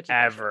Which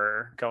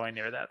ever going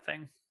near that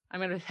thing. I'm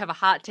going to have a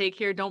hot take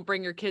here. Don't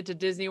bring your kid to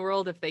Disney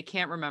World if they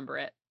can't remember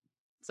it.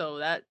 So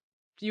that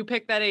you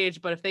pick that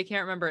age, but if they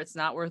can't remember, it's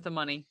not worth the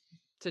money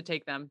to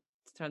take them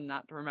to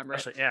not to remember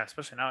it.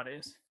 Especially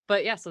nowadays.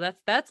 But yeah, so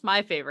that's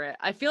my favorite.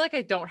 I feel like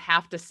I don't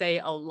have to say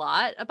a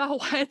lot about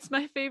why it's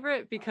my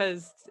favorite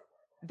because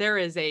there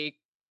is a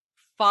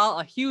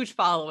huge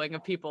following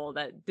of people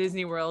that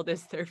Disney World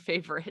is their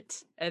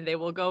favorite and they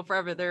will go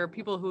forever. There are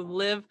people who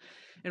live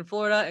in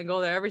Florida and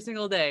go there every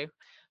single day.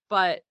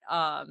 But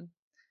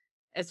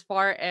as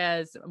far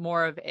as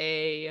more of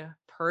a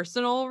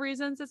personal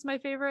reasons, it's my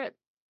favorite.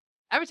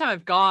 Every time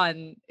I've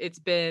gone, it's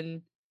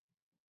been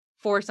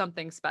for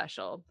something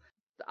special.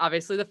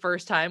 Obviously, the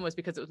first time was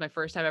because it was my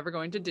first time ever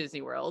going to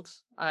Disney World.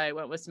 I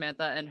went with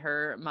Samantha and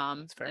her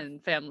mom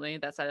and family,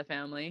 that side of the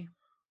family.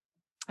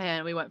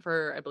 And we went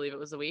for, I believe it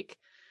was a week.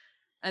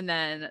 And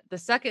then the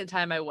second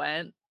time I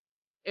went,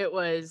 it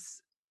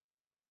was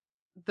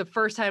the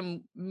first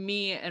time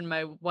me and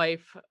my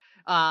wife,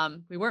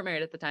 we weren't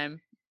married at the time.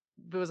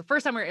 It was the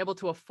first time we were able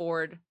to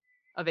afford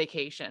a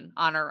vacation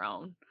on our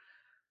own.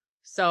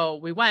 So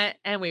we went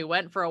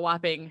for a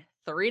whopping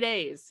 3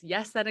 days.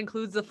 Yes, that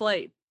includes the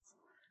flight.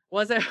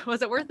 Was it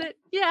worth it?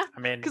 Yeah. I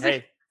mean,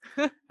 hey,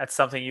 that's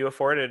something you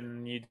afforded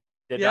and you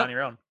did on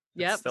your own.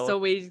 Yep. So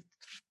we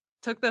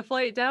took the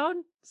flight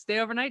down, stay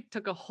overnight,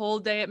 took a whole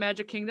day at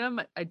Magic Kingdom.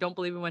 I don't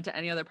believe we went to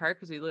any other park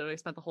because we literally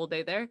spent the whole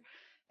day there.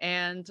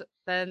 And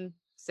then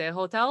stay at a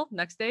hotel.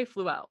 Next day,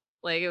 flew out.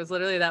 Like it was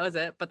literally, that was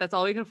it. But that's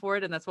all we can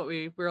afford. And that's what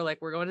we were like,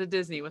 we're going to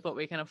Disney with what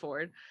we can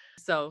afford.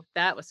 So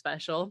that was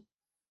special.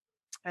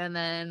 And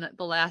then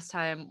the last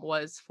time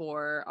was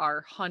for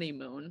our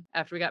honeymoon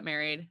after we got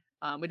married.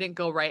 We didn't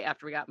go right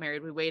after we got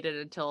married. We waited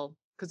until,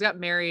 because we got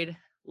married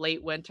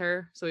late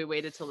winter. So we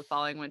waited till the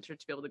following winter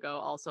to be able to go,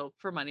 also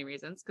for money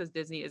reasons, because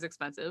Disney is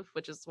expensive,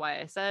 which is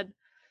why I said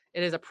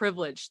it is a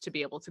privilege to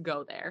be able to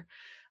go there.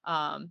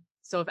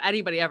 So if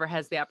anybody ever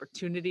has the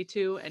opportunity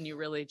to, and you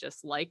really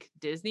just like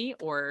Disney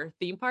or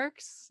theme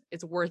parks,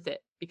 it's worth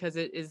it because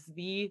it is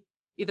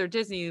either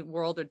Disney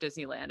World or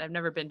Disneyland. I've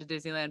never been to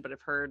Disneyland, but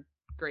I've heard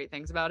great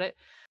things about it.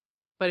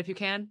 But if you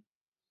can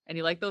and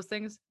you like those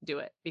things, do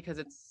it because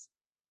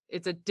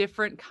it's a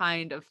different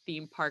kind of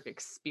theme park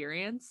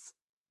experience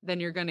than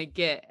you're going to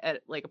get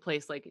at like a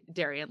place like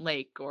Darien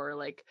Lake or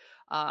like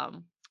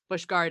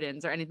Busch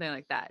Gardens or anything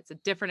like that. It's a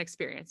different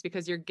experience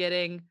because you're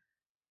getting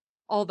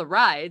all the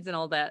rides and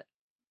all that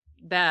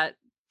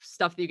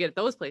stuff that you get at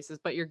those places,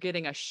 but you're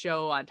getting a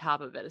show on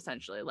top of it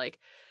essentially. Like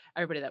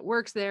everybody that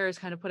works there is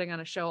kind of putting on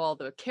a show. All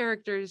the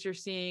characters you're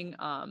seeing,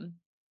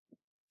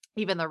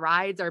 even the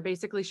rides are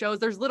basically shows.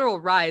 There's literal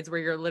rides where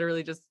you're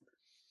literally just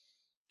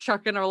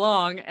chucking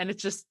along and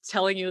it's just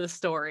telling you the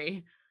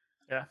story.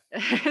 Yeah.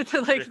 It's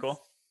like, Pretty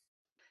cool.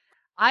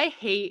 I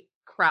hate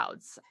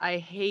crowds. I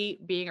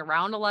hate being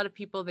around a lot of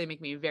people. They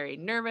make me very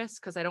nervous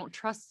because I don't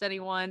trust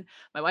anyone.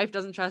 My wife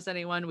doesn't trust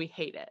anyone. We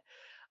hate it.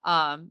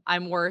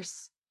 I'm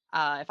worse.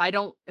 If I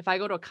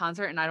go to a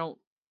concert and I don't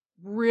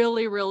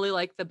really, really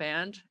like the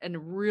band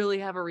and really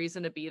have a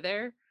reason to be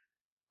there,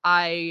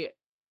 I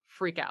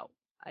freak out.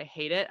 I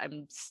hate it.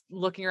 I'm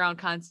looking around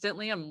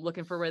constantly. I'm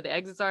looking for where the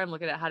exits are. I'm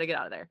looking at how to get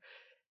out of there.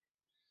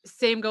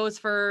 Same goes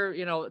for,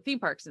 theme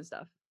parks and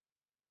stuff.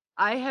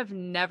 I have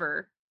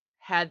never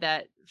had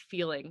that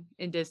feeling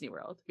in Disney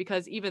World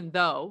because even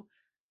though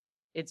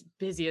it's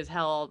busy as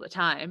hell all the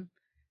time,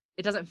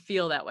 it doesn't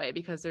feel that way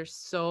because there's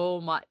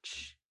so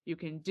much you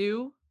can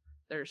do.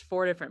 There's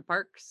 4 different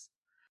parks.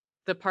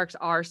 The parks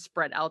are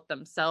spread out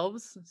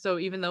themselves. So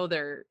even though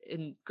they're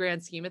in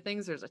grand scheme of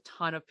things, there's a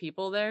ton of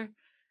people there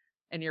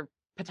and you're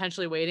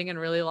potentially waiting in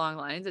really long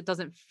lines. It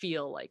doesn't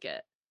feel like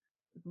it.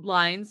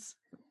 Lines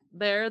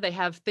there, they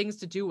have things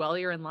to do while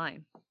you're in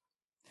line.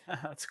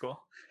 That's cool.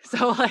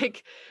 So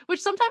like,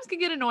 which sometimes can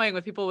get annoying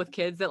with people with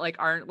kids that like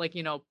aren't like,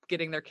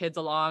 getting their kids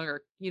along,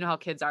 or how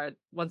kids are,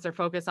 once they're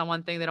focused on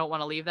one thing, they don't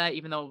want to leave that,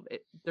 even though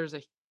there's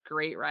a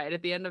great ride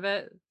at the end of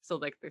it. So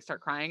like they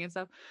start crying and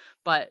stuff.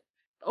 But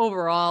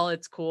overall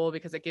it's cool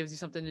because it gives you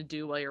something to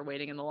do while you're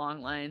waiting in the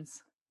long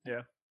lines.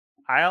 Yeah.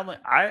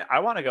 I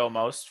want to go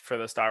most for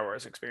the Star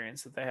Wars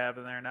experience that they have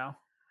in there now.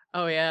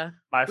 Oh yeah.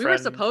 We were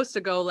supposed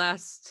to go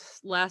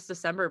last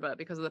December, but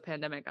because of the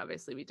pandemic,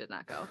 obviously we did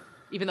not go.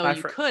 Even though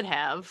you could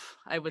have,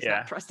 I was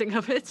not trusting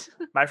of it.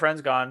 My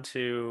friend's gone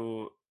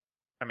to,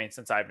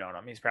 since I've known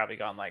him, he's probably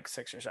gone like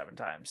 6 or 7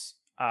 times.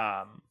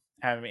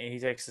 He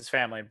takes his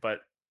family, but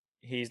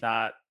he's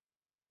not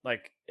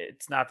like,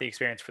 it's not the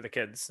experience for the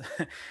kids.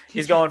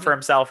 He's going for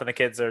himself and the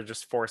kids are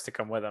just forced to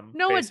come with him.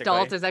 No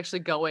adult is actually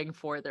going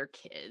for their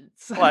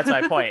kids. Well, that's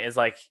my point, is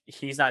like,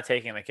 he's not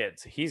taking the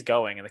kids. He's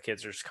going and the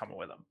kids are just coming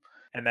with him.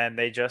 And then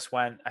they just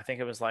went, I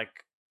think it was like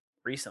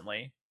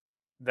recently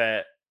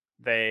that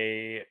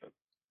they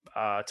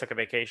took a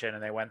vacation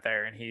and they went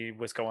there, and he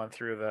was going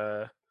through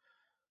the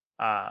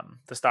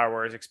Star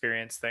Wars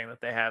experience thing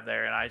that they have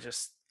there. And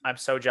I'm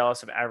so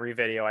jealous of every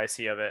video I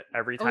see of it.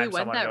 Every time he went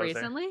someone that goes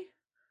recently? there.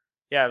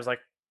 Yeah, it was like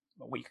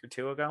a week or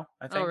 2 ago,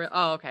 I think.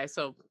 Oh, okay.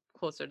 So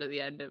closer to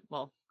the end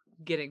of,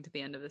 getting to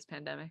the end of this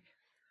pandemic.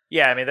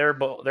 Yeah,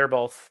 they're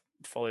both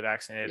fully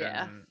vaccinated.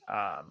 Yeah.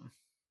 And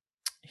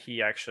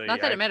he actually,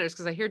 not that it matters,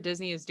 because I hear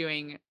Disney is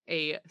doing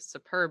a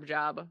superb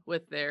job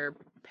with their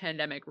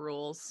pandemic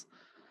rules.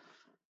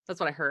 That's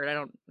what I heard.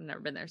 I've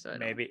never been there, so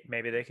maybe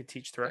they could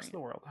teach the rest of the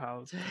world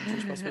how things are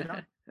supposed to be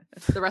done.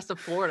 The rest of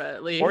Florida,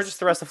 at least, or just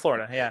the rest of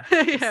Florida. Yeah,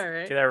 yeah,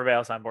 right. Get everybody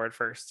else on board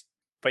first.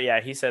 But yeah,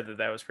 he said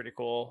that was pretty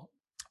cool.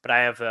 But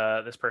I have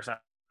this person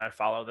I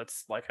follow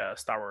that's like a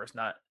Star Wars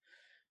nut,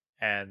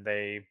 and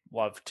they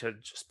love to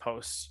just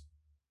post,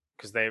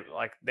 because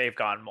they've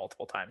gone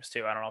multiple times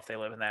too. I don't know if they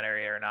live in that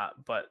area or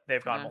not, but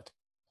they've gone multiple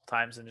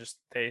times, and just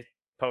they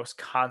post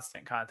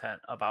constant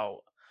content about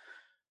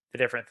the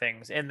different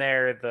things in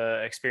there,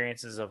 the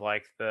experiences of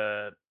like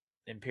the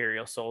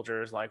Imperial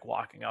soldiers like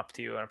walking up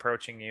to you and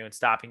approaching you and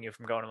stopping you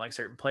from going to like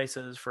certain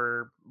places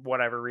for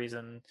whatever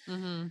reason.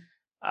 Mm-hmm.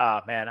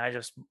 Man,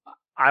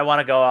 I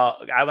want to go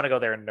out. I want to go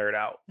there and nerd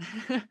out.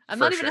 I'm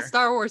not even a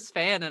Star Wars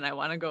fan, and I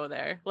want to go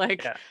there.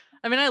 Like, yeah.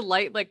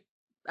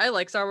 I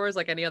like Star Wars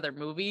like any other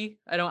movie.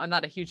 I'm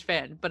not a huge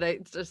fan, but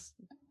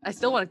I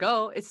still want to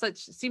go. It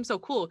seems so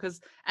cool,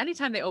 because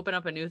anytime they open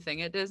up a new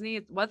thing at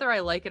Disney, whether I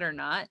like it or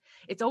not,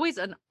 it's always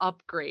an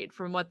upgrade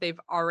from what they've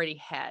already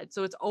had.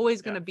 So it's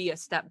always going to be a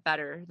step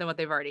better than what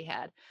they've already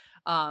had.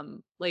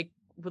 Like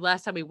the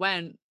last time we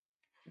went,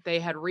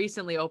 they had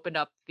recently opened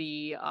up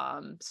the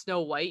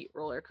Snow White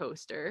roller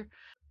coaster,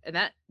 and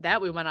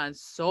that we went on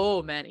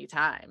so many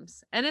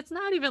times, and it's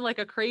not even like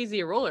a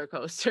crazy roller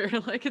coaster.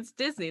 Like, it's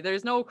Disney.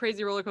 There's no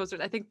crazy roller coasters.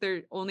 I think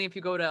they're only if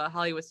you go to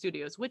Hollywood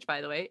Studios, which,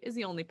 by the way, is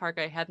the only park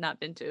I have not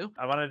been to.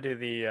 I want to do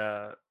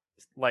the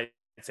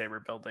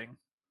lightsaber building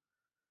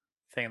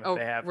thing that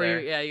they have there.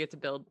 You get to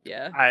build.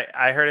 Yeah,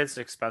 I heard it's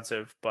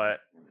expensive,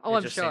 but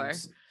I'm sure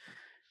it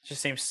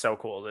just seems so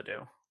cool to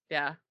do.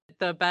 Yeah.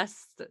 The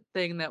best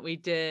thing that we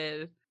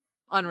did,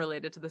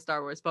 unrelated to the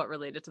Star Wars but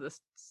related to the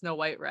Snow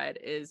White ride,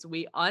 is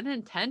we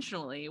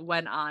unintentionally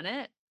went on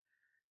it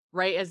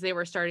right as they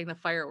were starting the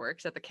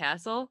fireworks at the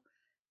castle,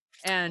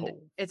 and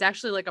it's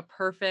actually like a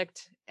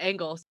perfect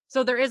angle.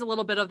 So there is a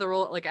little bit of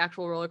the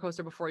actual roller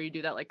coaster before you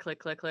do that, like click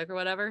click click or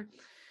whatever,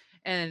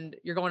 and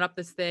you're going up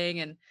this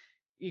thing, and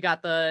you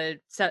got the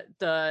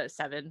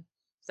seven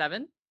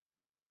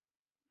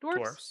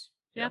dwarves.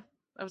 Yeah.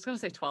 I was going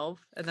to say 12,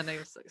 and then I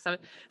was like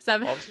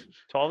 7.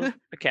 12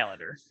 a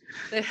calendar.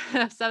 The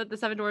 7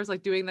 dwarves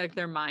like doing like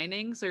their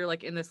mining. So you're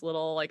like in this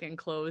little like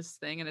enclosed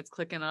thing, and it's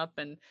clicking up,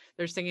 and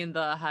they're singing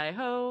the hi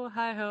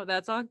ho,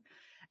 that song.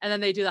 and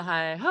then they do the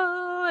hi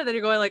ho, and then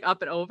you're going like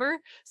up and over.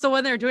 So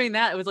when they're doing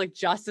that, it was like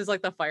just as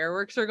like the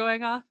fireworks are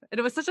going off, and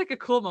it was such like a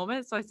cool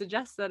moment. So I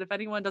suggest that if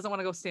anyone doesn't want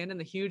to go stand in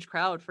the huge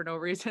crowd for no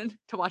reason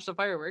to watch the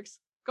fireworks,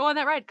 go on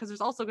that ride because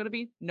there's also going to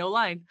be no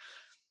line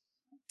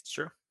It's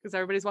true. because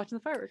everybody's watching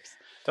the fireworks.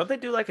 Don't they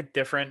do like a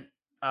different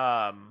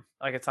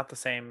like it's not the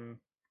same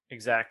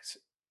exact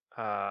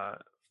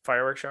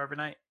fireworks show every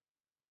night?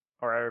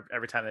 Or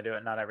every time they do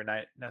it, not every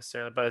night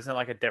necessarily, but isn't it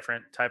like a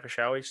different type of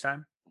show each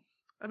time?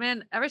 I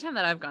mean, every time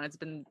that I've gone, it's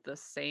been the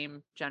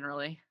same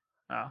generally.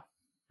 Oh.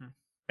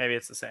 Maybe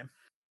it's the same.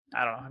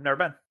 I don't know. I've never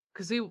been.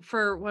 Because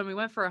when we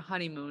went for a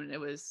honeymoon, it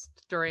was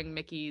during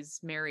Mickey's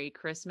Merry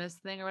Christmas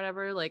thing or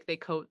whatever. Like they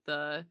coat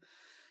the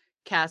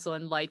castle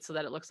in lights so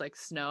that it looks like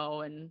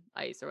snow and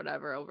ice or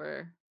whatever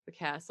over the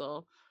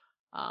castle.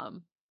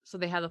 So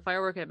they have the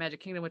firework at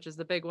Magic Kingdom, which is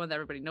the big one that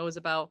everybody knows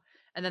about,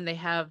 and then they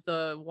have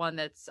the one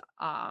that's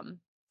at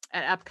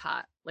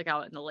Epcot, like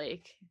out in the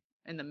lake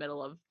in the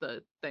middle of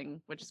the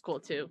thing, which is cool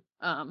too.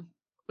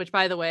 Which,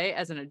 by the way,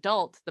 as an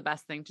adult, the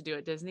best thing to do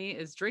at Disney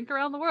is drink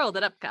around the world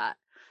at Epcot.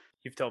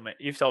 You've told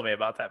me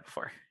about that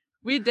before.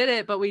 We did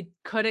it, but we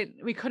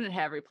couldn't hit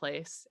every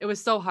place. It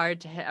was so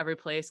hard to hit every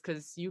place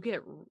because you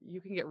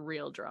can get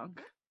real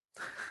drunk.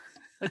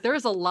 Like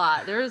there's a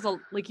lot.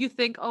 Like you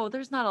think, oh,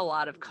 there's not a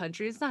lot of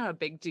countries. It's not a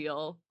big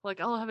deal. Like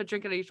I'll have a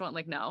drink at each one.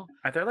 Like no.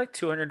 Are there like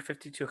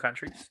 252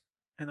 countries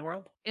in the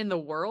world? In the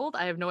world,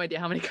 I have no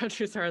idea how many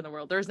countries are in the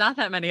world. There's not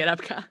that many at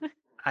Epcot.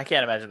 I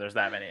can't imagine there's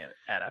that many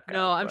at Epcot.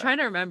 No, I'm trying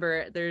to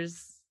remember.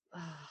 There's,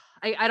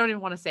 I don't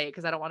even want to say it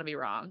because I don't want to be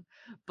wrong.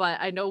 But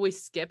I know we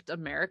skipped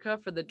America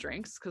for the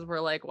drinks because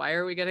we're like, why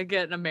are we gonna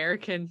get an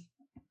American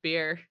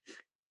beer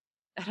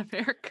at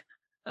America?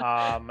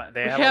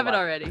 They have it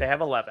already. They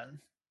have 11.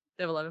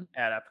 They have 11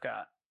 at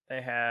Epcot.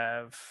 They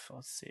have.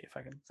 Let's see if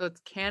I can. So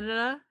it's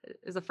Canada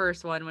is the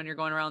first one when you're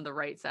going around the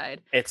right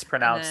side. It's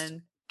pronounced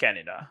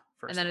Canada.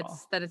 First and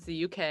then it's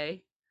the UK.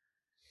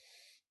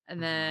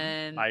 And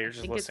then you're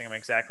just listing them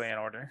exactly in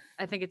order.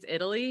 I think it's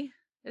Italy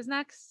is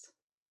next.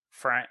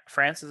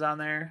 France is on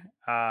there.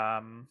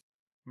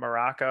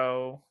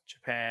 Morocco,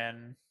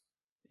 Japan,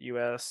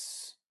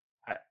 US,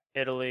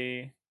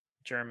 Italy,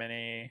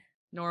 Germany,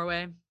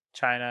 Norway,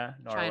 China,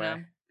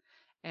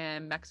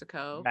 and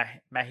Mexico.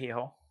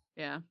 Mexico.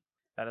 Yeah.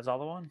 That is all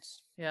the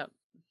ones. Yep.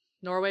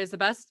 Norway is the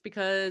best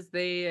because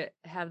they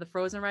have the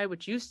Frozen ride,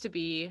 which used to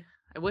be,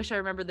 I wish I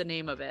remembered the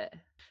name of it.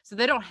 So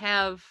they don't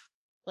have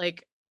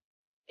like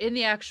in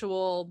the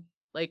actual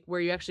like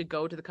where you actually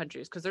go to the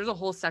countries, because there's a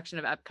whole section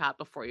of Epcot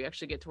before you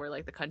actually get to where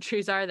like the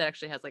countries are that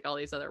actually has like all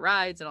these other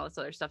rides and all this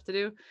other stuff to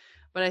do.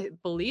 But I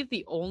believe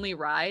the only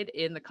ride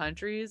in the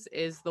countries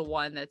is the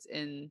one that's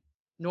in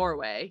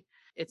Norway.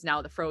 It's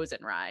now the Frozen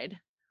ride,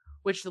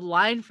 which the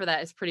line for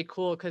that is pretty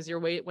cool because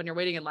when you're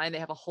waiting in line, they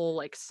have a whole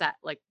like set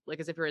like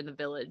as if you're in the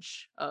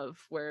village of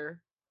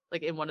where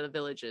like in one of the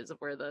villages of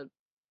where the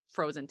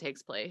Frozen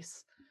takes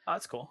place. Oh,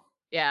 that's cool.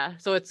 Yeah,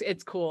 so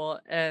it's cool,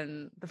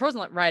 and the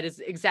Frozen ride is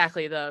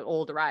exactly the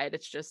old ride.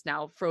 It's just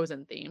now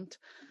Frozen themed.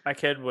 My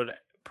kid would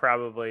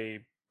probably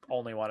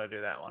only want to do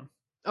that one.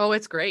 Oh,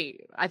 it's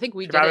great. I think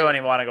we probably wouldn't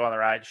even want to go on the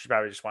ride. She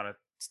probably just want to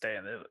stay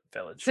in the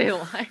village. Stay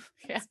alive.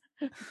 Yeah.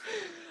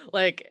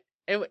 Like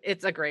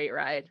it's a great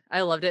ride.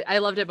 I loved it. I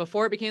loved it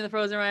before it became the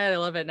Frozen ride. I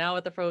love it now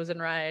with the Frozen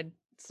ride.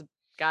 It's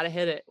gotta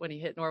hit it when you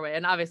hit Norway,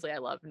 and obviously I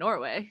love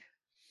Norway.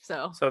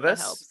 So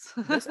this helps.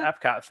 This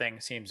Epcot thing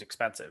seems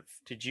expensive.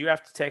 Did you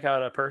have to take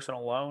out a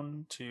personal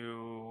loan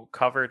to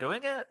cover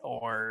doing it,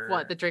 or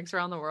what, the drinks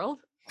around the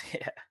world?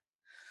 Yeah.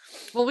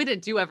 Well, we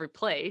didn't do every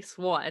place,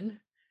 one,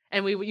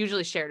 and we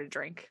usually shared a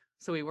drink,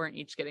 so we weren't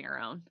each getting our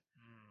own.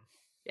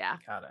 Yeah.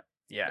 Got it.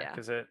 Yeah,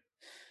 because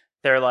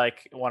they're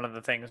like one of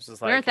the things was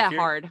like we aren't that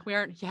hard. We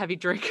aren't heavy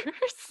drinkers.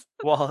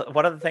 Well,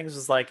 one of the things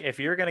was like if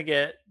you're gonna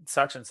get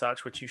such and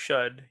such, which you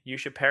should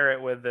pair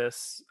it with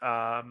this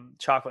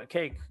chocolate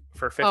cake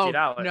for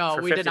 $50. Oh, no,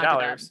 for we did not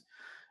do that.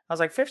 I was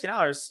like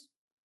 $50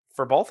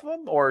 for both of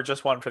them, or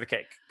just one for the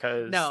cake?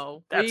 Because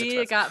no, we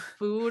expensive. Got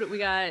food.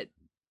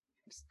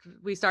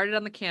 We started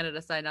on the Canada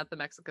side, not the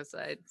Mexico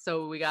side.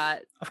 So we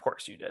got. Of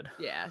course, you did.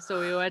 Yeah, so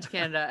we went to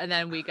Canada, and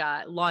then we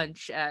got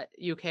lunch at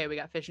UK. We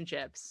got fish and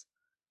chips.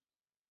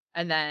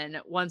 And then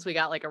once we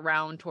got like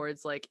around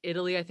towards like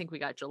Italy, I think we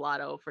got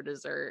gelato for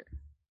dessert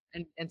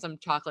and some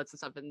chocolates and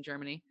stuff in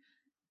Germany.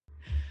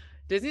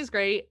 Disney's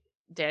great.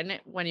 Dan,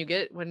 when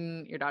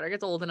your daughter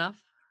gets old enough.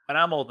 When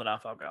I'm old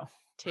enough, I'll go.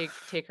 Take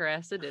her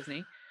ass to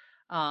Disney.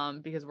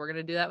 Because we're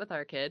gonna do that with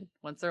our kid.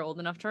 Once they're old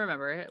enough to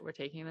remember it, we're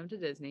taking them to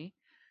Disney.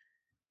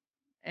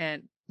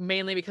 And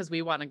mainly because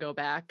we want to go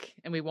back,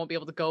 and we won't be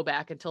able to go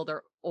back until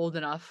they're old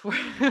enough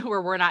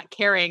where we're not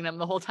carrying them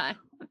the whole time.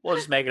 We'll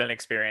just make it an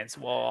experience.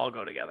 We'll all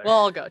go together. We'll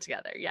all go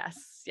together.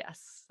 Yes.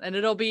 And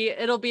it'll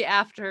be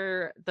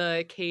after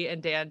the Kate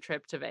and Dan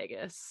trip to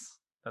Vegas.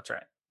 That's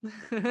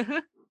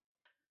right.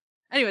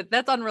 Anyway,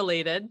 that's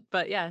unrelated,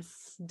 but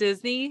yes,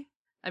 Disney.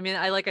 I mean,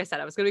 like I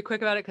said, I was going to be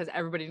quick about it because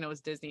everybody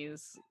knows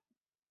Disney's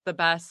the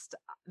best.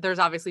 There's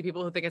obviously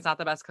people who think it's not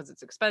the best because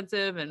it's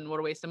expensive and what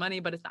a waste of money,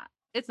 but it's not.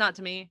 It's not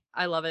to me.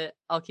 I love it.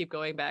 I'll keep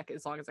going back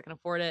as long as I can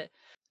afford it.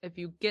 If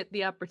you get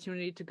the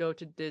opportunity to go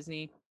to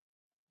Disney,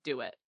 do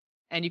it.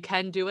 And you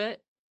can do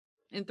it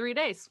in 3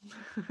 days.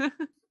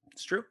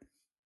 It's true.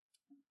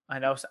 I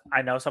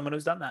know someone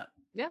who's done that.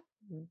 Yeah.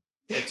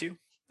 It's you.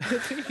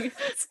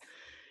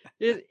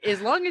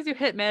 As long as you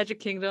hit Magic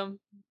Kingdom,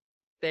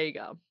 there you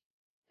go.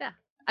 Yeah.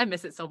 I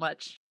miss it so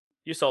much.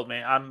 You sold me.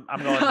 I'm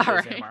going to Disney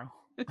Alright. tomorrow.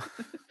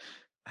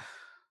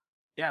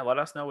 Yeah, let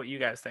us know what you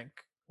guys think.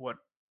 What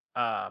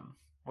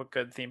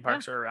good theme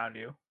parks are around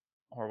you,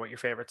 or what your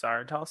favorites are,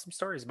 and tell us some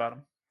stories about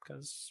them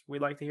because we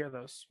like to hear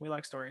those. We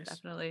like stories.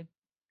 Definitely.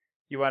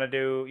 You want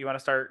to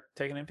start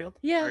taking infield?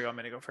 Yeah. Or you want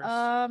me to go first?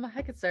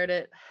 I could start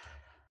it.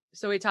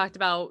 So we talked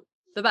about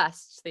the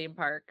best theme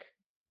park.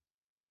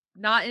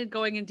 Not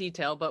going in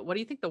detail, but what do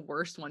you think the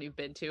worst one you've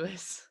been to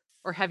is?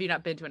 Or have you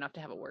not been to enough to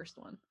have a worst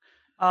one?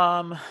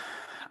 I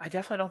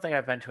definitely don't think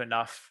I've been to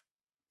enough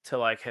to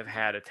like have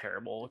had a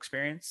terrible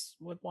experience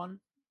with one.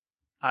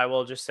 I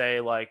will just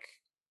say like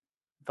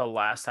the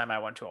last time I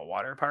went to a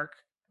water park,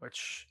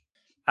 which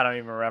I don't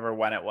even remember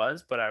when it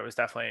was, but I was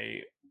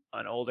definitely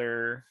an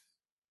older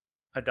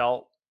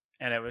adult,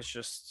 and it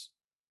was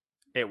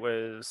it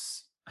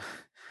was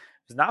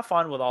not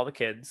fun with all the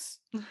kids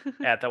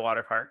at the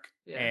water park.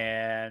 Yeah.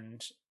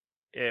 And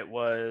it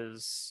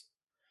was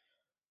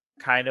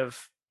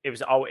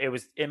it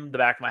was in the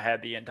back of my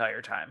head the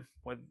entire time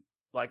with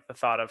like the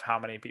thought of how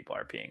many people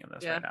are peeing in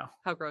this right now.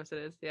 How gross it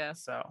is. Yeah.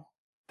 So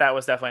that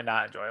was definitely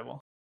not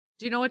enjoyable.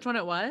 Do you know which one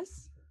it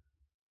was?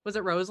 Was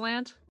it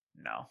Roseland?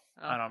 No,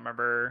 I don't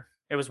remember.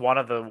 It was one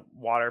of the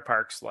water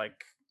parks, like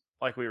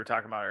we were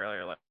talking about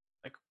earlier, like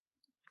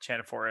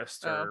Enchanted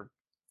Forest or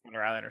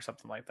Wonder Island or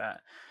something like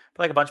that.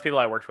 But like a bunch of people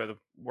I worked with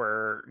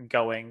were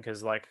going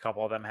because like a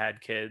couple of them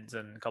had kids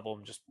and a couple of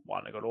them just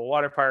wanted to go to a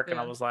water park, and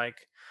I was like,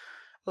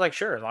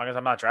 sure, as long as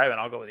I'm not driving,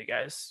 I'll go with you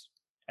guys.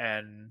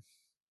 And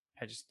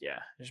I just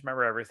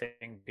remember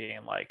everything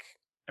being like,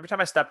 every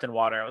time I stepped in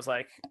water, I was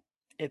like,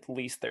 at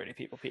least 30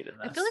 people peed in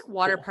this. I feel like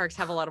water parks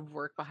have a lot of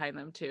work behind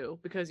them too,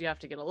 because you have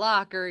to get a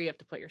locker, you have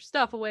to put your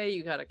stuff away,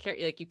 you gotta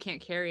carry, like you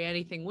can't carry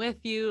anything with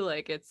you.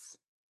 Like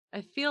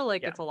I feel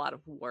like it's a lot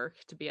of work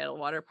to be at a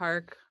water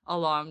park,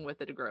 along with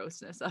the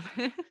grossness of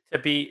it.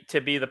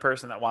 to be the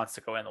person that wants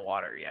to go in the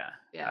water, yeah.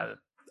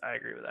 I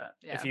agree with that.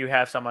 Yeah. If you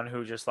have someone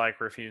who just like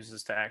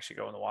refuses to actually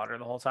go in the water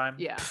the whole time,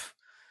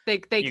 they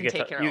can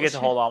take care of it. You get to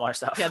hold all my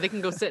stuff. Yeah, they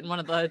can go sit in one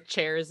of the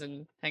chairs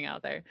and hang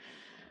out there.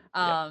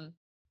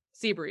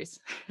 Seabreeze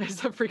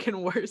is the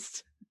freaking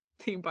worst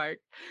theme park.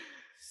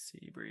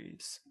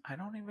 Seabreeze. I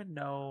don't even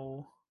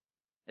know.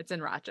 It's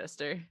in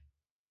Rochester.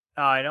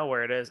 Oh, I know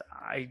where it is.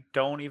 I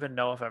don't even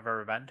know if I've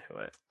ever been to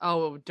it.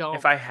 Oh, don't.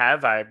 If I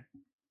have,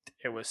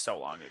 it was so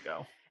long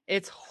ago.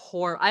 It's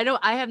horrible.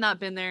 I have not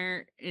been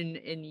there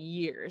in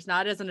years,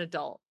 not as an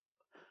adult,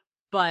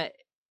 but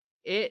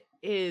it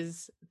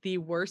is the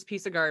worst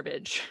piece of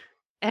garbage.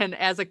 And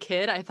as a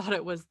kid, I thought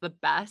it was the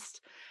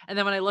best. And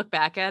then when I look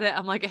back at it,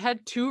 I'm like, it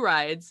had 2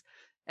 rides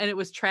and it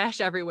was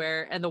trash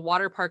everywhere. And the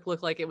water park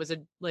looked like it was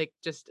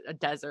just a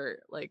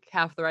desert. Like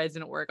half the rides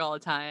didn't work all the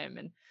time.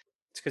 And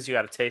it's because you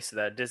got a taste of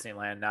that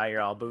Disneyland. Now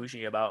you're all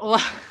bougie about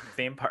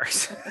theme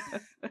parks.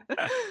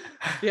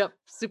 Yep,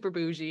 super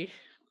bougie.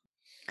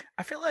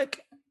 I feel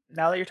like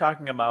now that you're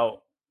talking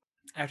about,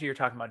 after you're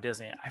talking about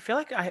Disney, I feel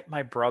like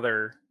my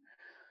brother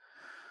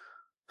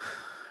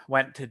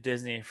went to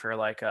Disney for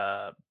like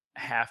a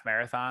half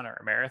marathon or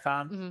a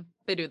marathon. Mm-hmm.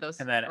 They do those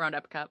and then around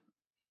Epcot.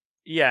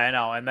 Yeah, I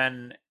know. And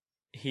then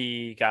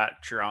he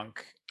got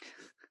drunk,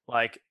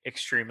 like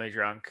extremely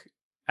drunk.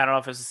 I don't know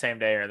if it's the same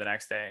day or the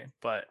next day,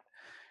 but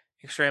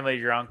extremely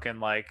drunk, and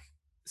like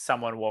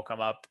someone woke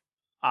him up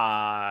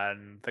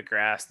on the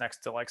grass next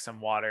to like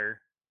some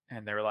water,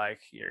 and they were like,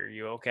 "Are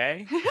you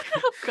okay?"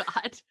 Oh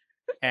God.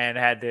 And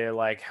had to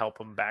like help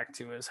him back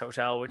to his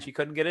hotel, which he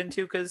couldn't get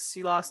into because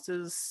he lost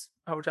his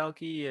hotel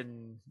key.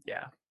 And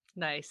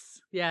nice.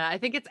 Yeah, I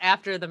think it's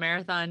after the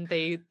marathon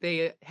they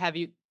have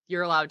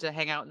you're allowed to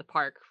hang out in the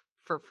park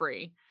for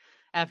free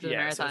after the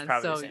marathon.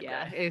 So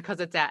because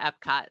it's at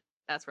Epcot.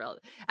 That's real.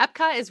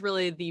 Epcot is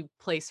really the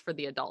place for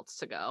the adults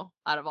to go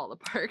out of all the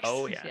parks.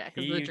 Oh yeah, yeah,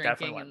 because the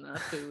drinking and the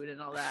food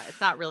and all that. It's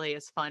not really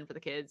as fun for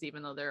the kids,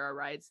 even though there are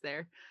rides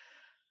there.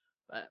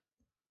 But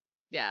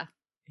yeah,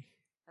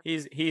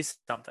 he's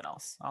something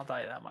else. I'll tell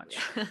you that much.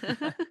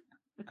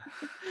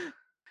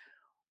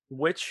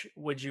 Which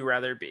would you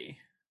rather be?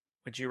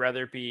 Would you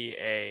rather be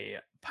a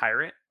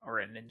pirate or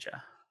a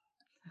ninja?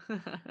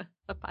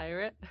 A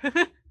pirate.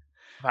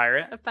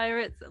 Pirate? A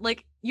pirate.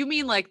 Like you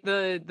mean like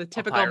the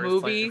typical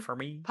movie for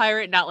me?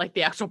 Pirate, not like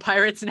the actual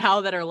pirates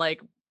now that are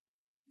like.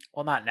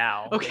 Well, not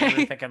now. Okay.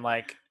 I'm thinking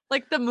like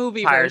the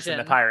movie Pirates version.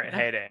 In the pirate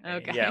heyday.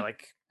 Okay. Yeah,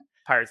 like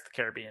Pirates of the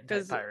Caribbean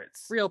type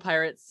pirates. Real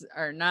pirates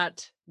are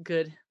not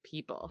good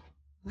people.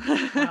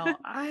 Well,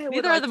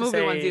 neither are the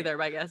movie ones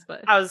either, I guess.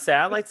 But I would say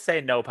I'd like to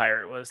say no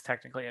pirate was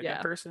technically a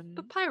good person.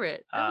 But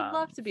pirate, I would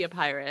love to be a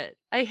pirate.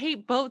 I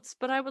hate boats,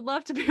 but I would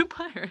love to be a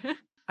pirate.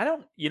 I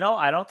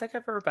don't think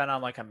I've ever been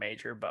on like a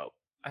major boat.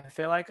 I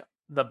feel like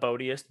the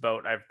boatiest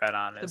boat I've been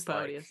on The is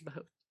like, boatiest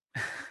boat.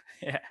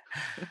 yeah,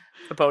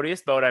 the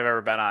boatiest boat I've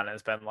ever been on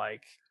has been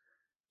like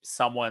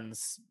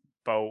someone's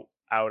boat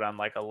out on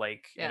like a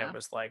lake, and it Yeah.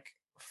 was like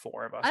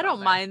four of us I on don't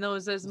there. mind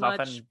those as much,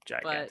 Nothing but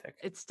gigantic.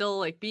 it's still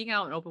like being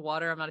out in open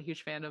water. I'm not a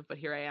huge fan of, but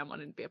here I am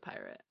wanting to be a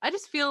pirate. I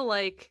just feel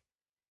like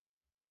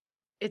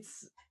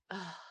it's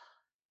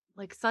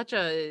like such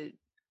a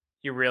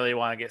You really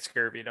want to get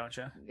scurvy, don't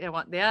you?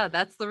 yeah,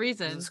 that's the Is it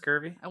reason.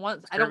 scurvy? Scurvy's the I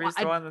one that they don't used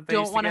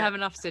to want to get. have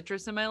enough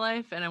citrus in my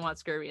life, and I want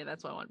scurvy, and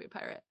that's why I want to be a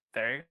pirate.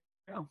 There you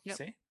go. Yep.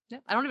 See,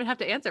 Yep. I don't even have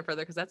to answer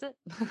further because that's it.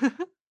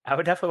 I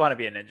would definitely want to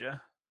be a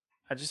ninja.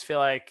 I just feel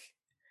like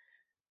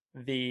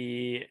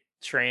the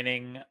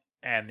training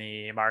and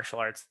the martial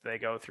arts that they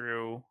go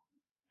through,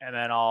 and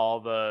then all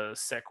the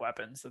sick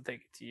weapons that they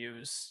get to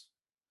use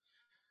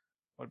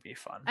would be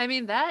fun. I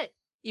mean that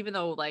even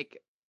though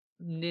like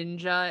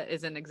ninja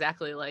isn't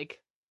exactly like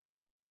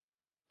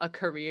a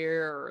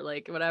career or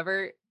like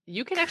whatever,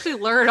 you can actually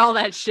learn all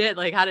that shit,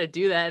 like how to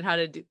do that and how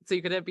to do so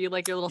you could be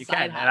like your little You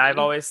side can, and I've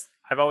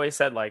hobby. always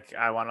said like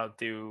I want to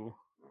do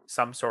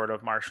some sort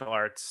of martial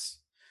arts.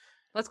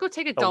 Let's go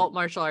take The adult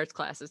martial arts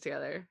classes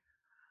together.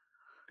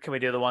 Can we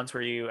do the ones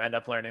where you end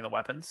up learning the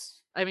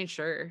weapons? I mean,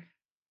 sure.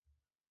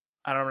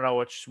 I don't know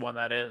which one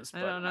that is, I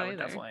but don't know I would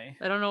either. definitely.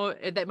 I don't know.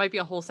 That might be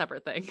a whole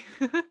separate thing.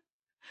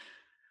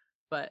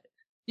 But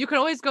you could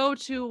always go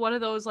to one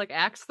of those like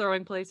axe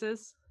throwing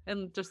places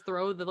and just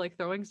throw the like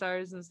throwing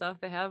stars and stuff.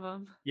 They have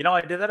them.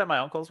 I did that at my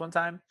uncle's one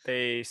time.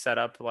 They set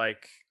up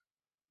like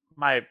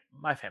my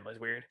family's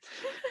weird.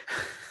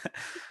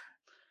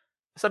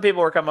 Some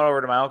people were coming over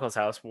to my uncle's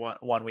house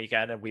one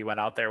weekend, and we went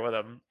out there with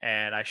them.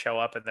 And I show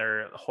up, and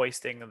they're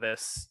hoisting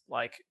this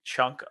like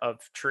chunk of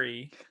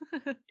tree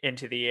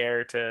into the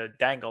air to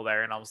dangle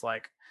there, and I was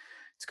like,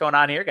 "What's going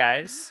on here,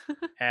 guys?"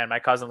 And my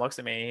cousin looks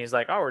at me. He's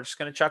like, "Oh, we're just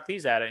gonna chuck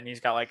these at it," and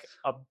he's got like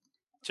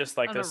just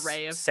like An this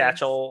array of things.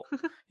 satchel.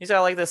 He's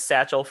got like this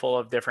satchel full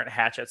of different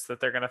hatchets that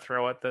they're gonna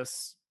throw at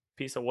this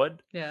piece of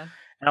wood, Yeah.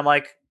 and I'm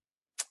like,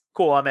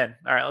 "Cool, I'm in.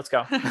 All right, let's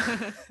go."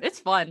 It's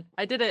fun.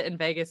 I did it in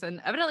Vegas,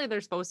 and evidently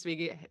they're supposed to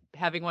be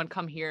having one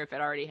come here if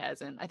it already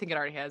hasn't. I think it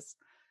already has.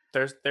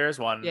 There's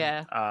one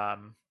Yeah.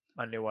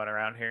 a new one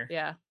around here,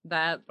 Yeah.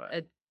 That but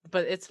it,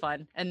 but it's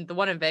fun. And the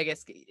one in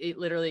Vegas, it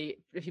literally,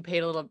 if you paid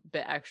a little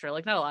bit extra,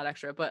 like not a lot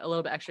extra, but a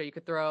little bit extra, you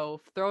could throw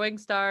throwing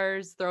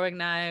stars, throwing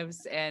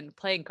knives, and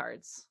playing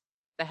cards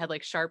that had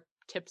like sharp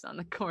tips on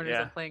the corners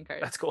yeah, of playing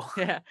cards. that's cool.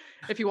 Yeah.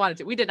 If you wanted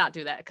to. We did not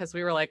do that because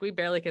we were like, we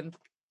barely can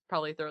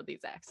probably throw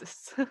these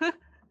axes.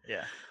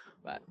 Yeah.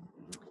 But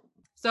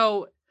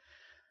so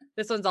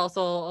this one's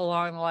also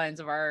along the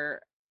lines of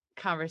our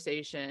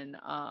conversation.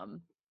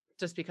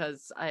 Just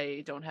because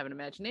I don't have an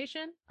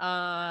imagination.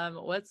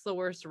 What's the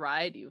worst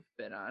ride you've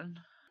been on?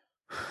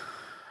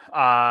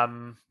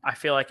 I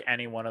feel like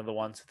any one of the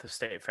ones at the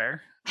state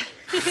fair.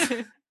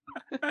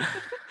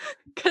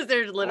 Because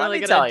they're Let literally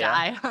me gonna tell you,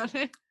 die on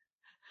it.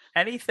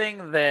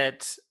 anything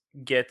that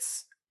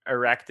gets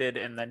erected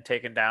and then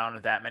taken down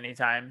that many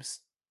times,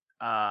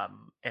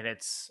 in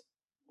its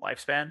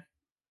lifespan,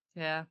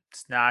 Yeah.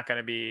 it's not going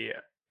to be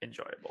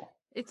enjoyable.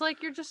 It's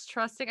like you're just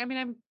trusting. I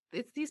mean,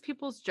 it's these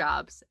people's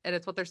jobs and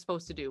it's what they're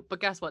supposed to do. But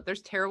guess what?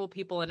 There's terrible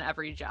people in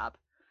every job.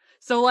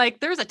 So like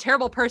there's a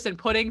terrible person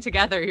putting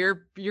together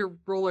your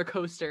roller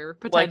coaster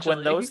Like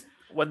potentially.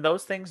 when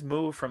those things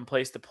move from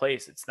place to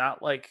place, it's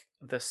not like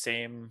the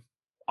same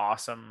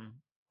awesome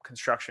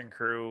construction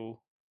crew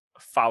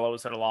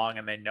follows it along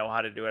and they know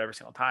how to do it every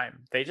single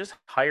time. They just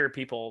hire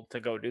people to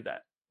go do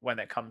that when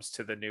it comes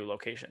to the new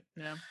location.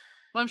 Yeah.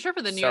 Well, I'm sure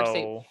for the New York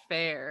State So,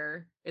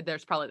 Fair,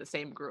 there's probably the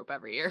same group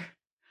every year.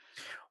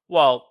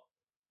 well,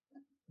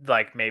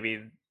 like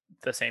maybe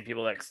the same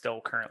people that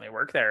still currently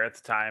work there at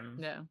the time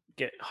Yeah.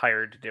 get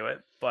hired to do it,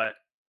 but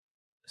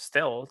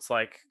still, it's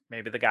like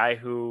maybe the guy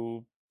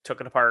who took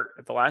it apart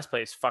at the last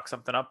place fucked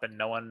something up, and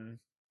no one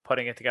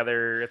putting it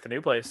together at the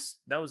new place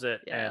knows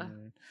it. Yeah.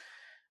 And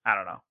I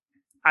don't know.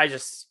 I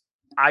just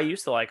I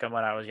used to like them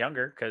when I was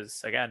younger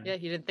because Yeah, again,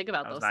 he didn't think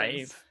about I was those things.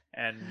 naive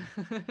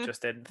and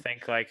just didn't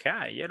think like,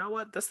 yeah, you know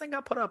what? This thing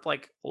got put up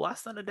like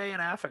less than a day and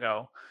a half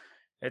ago.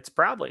 It's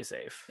probably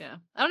safe. Yeah.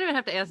 I don't even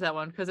have to answer that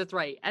one because it's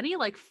right. Any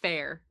like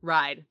fair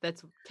ride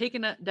that's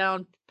taken it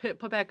down,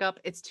 put back up,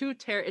 it's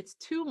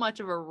too much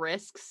of a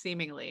risk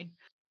seemingly.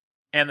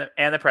 And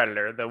the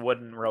Predator, the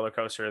wooden roller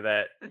coaster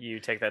that you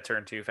take that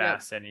turn too Yep.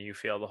 fast and you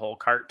feel the whole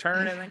cart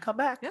turn and then come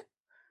back. Yep.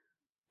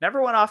 Never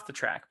went off the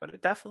track, but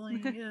it definitely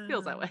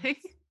Feels that way.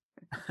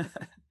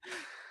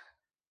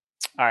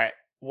 All right.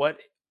 What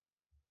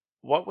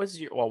was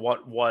your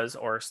what was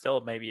or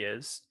still maybe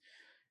is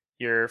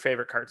your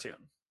favorite cartoon?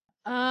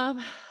 I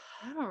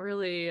don't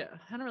really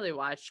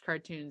watch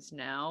cartoons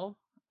now.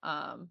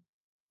 Um,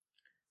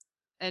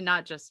 and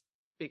not just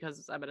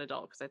because I'm an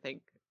adult, because I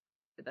think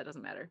that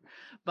doesn't matter.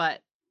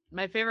 But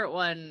my favorite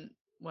one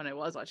when I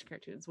was watching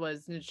cartoons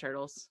was Ninja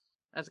Turtles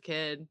as a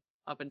kid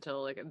up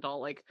until like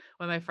adult. Like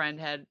when my friend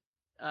had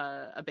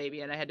a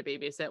baby and I had to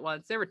babysit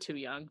once, they were too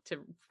young to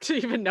to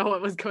even know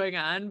what was going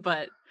on.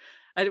 But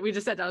we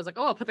just sat down. I was like,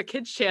 oh, I'll put the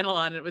kids channel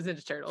on. And it was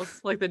Ninja Turtles,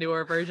 like the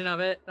newer version of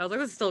it. I was like,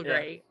 this is still Yeah.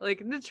 great. Like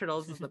Ninja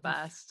Turtles is the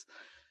best.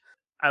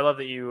 I love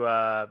that you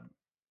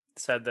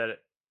said that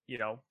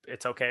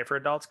it's okay for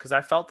adults, because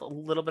I felt a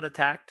little bit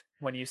attacked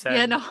when you Yeah,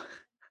 said no,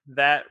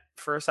 that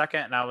for a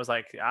second, and I was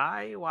like,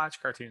 I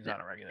watch cartoons no.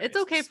 on a regular It's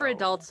basis, okay for so-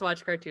 adults to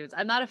watch cartoons.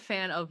 I'm not a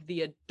fan of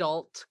the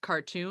adult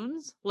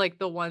cartoons, like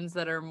the ones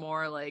that are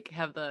more like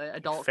have the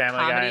adult Family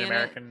Guy comedy and in it.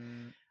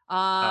 American.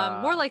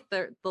 More like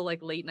the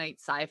like late night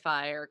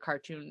sci-fi or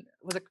cartoon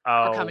with or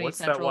Oh, Comedy what's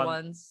that Central one?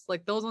 ones.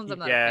 Like those ones I'm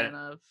not a Yeah. fan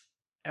of.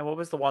 And what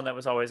was the one that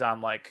was always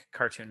on like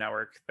Cartoon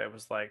Network that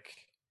was like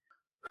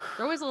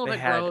They're always a little they bit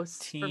had gross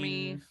for me.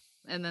 teen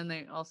And then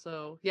they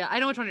also, yeah, I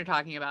know which one you're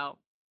talking about.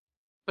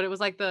 But it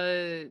was like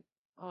the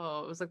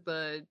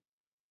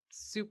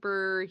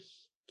superhero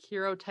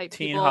type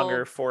Teen people.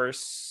 Hunger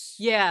Force.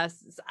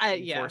 Yes,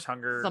 yeah, Force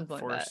Hunger something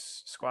like that.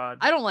 Force Squad.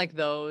 I don't like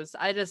those.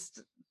 I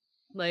just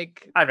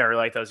like I've never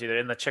liked those either.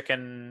 In the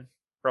chicken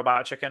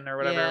robot chicken or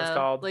whatever it was Yeah,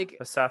 called, like-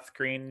 the Seth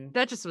Green.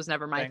 that just was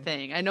never my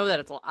thing. I know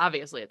that it's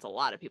obviously it's a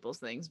lot of people's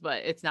things,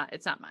 but it's not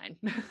mine.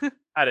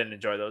 I didn't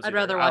enjoy those. I'd either.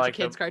 rather I watch a like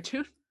kids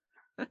cartoon.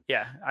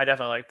 Yeah, I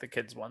definitely like the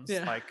kids ones.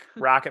 Yeah. Like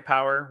Rocket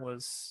Power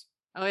was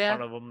Oh yeah.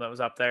 one of them that was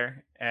up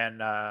there, and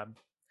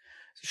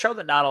it's a show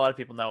that not a lot of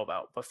people know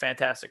about, but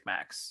Fantastic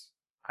Max.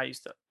 I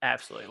used to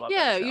absolutely love.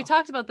 Yeah, that you show.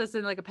 talked about this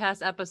in like a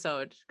past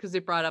episode because they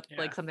brought up Yeah.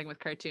 like something with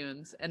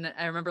cartoons, and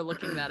I remember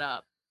looking that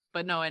up.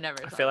 But no, I never.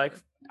 I saw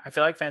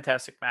feel like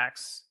Fantastic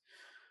Max.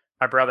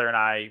 My brother and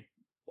I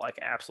like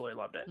absolutely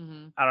loved it.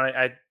 hmm I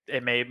don't.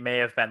 It may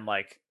have been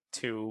like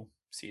 2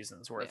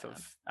 seasons worth Yeah.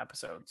 of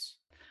episodes.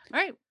 All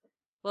right.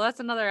 Well, that's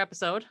another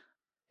episode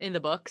in the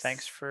books.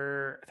 Thanks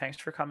for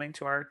coming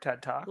to our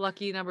TED Talk.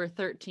 Lucky number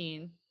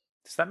 13.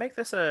 Does that make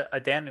this a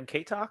Dan and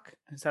Kate talk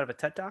instead of a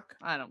TED Talk?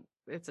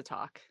 It's a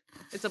talk.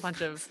 It's a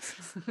bunch of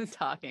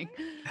talking.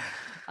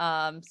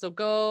 So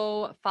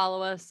go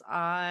follow us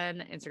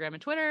on Instagram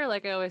and Twitter,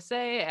 like I always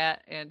say,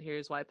 at And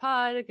Here's Why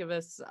Pod. Give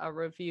us a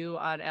review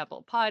on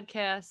Apple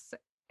Podcasts,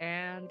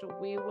 and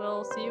we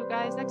will see you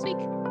guys next week.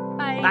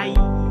 Bye.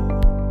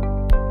 Bye.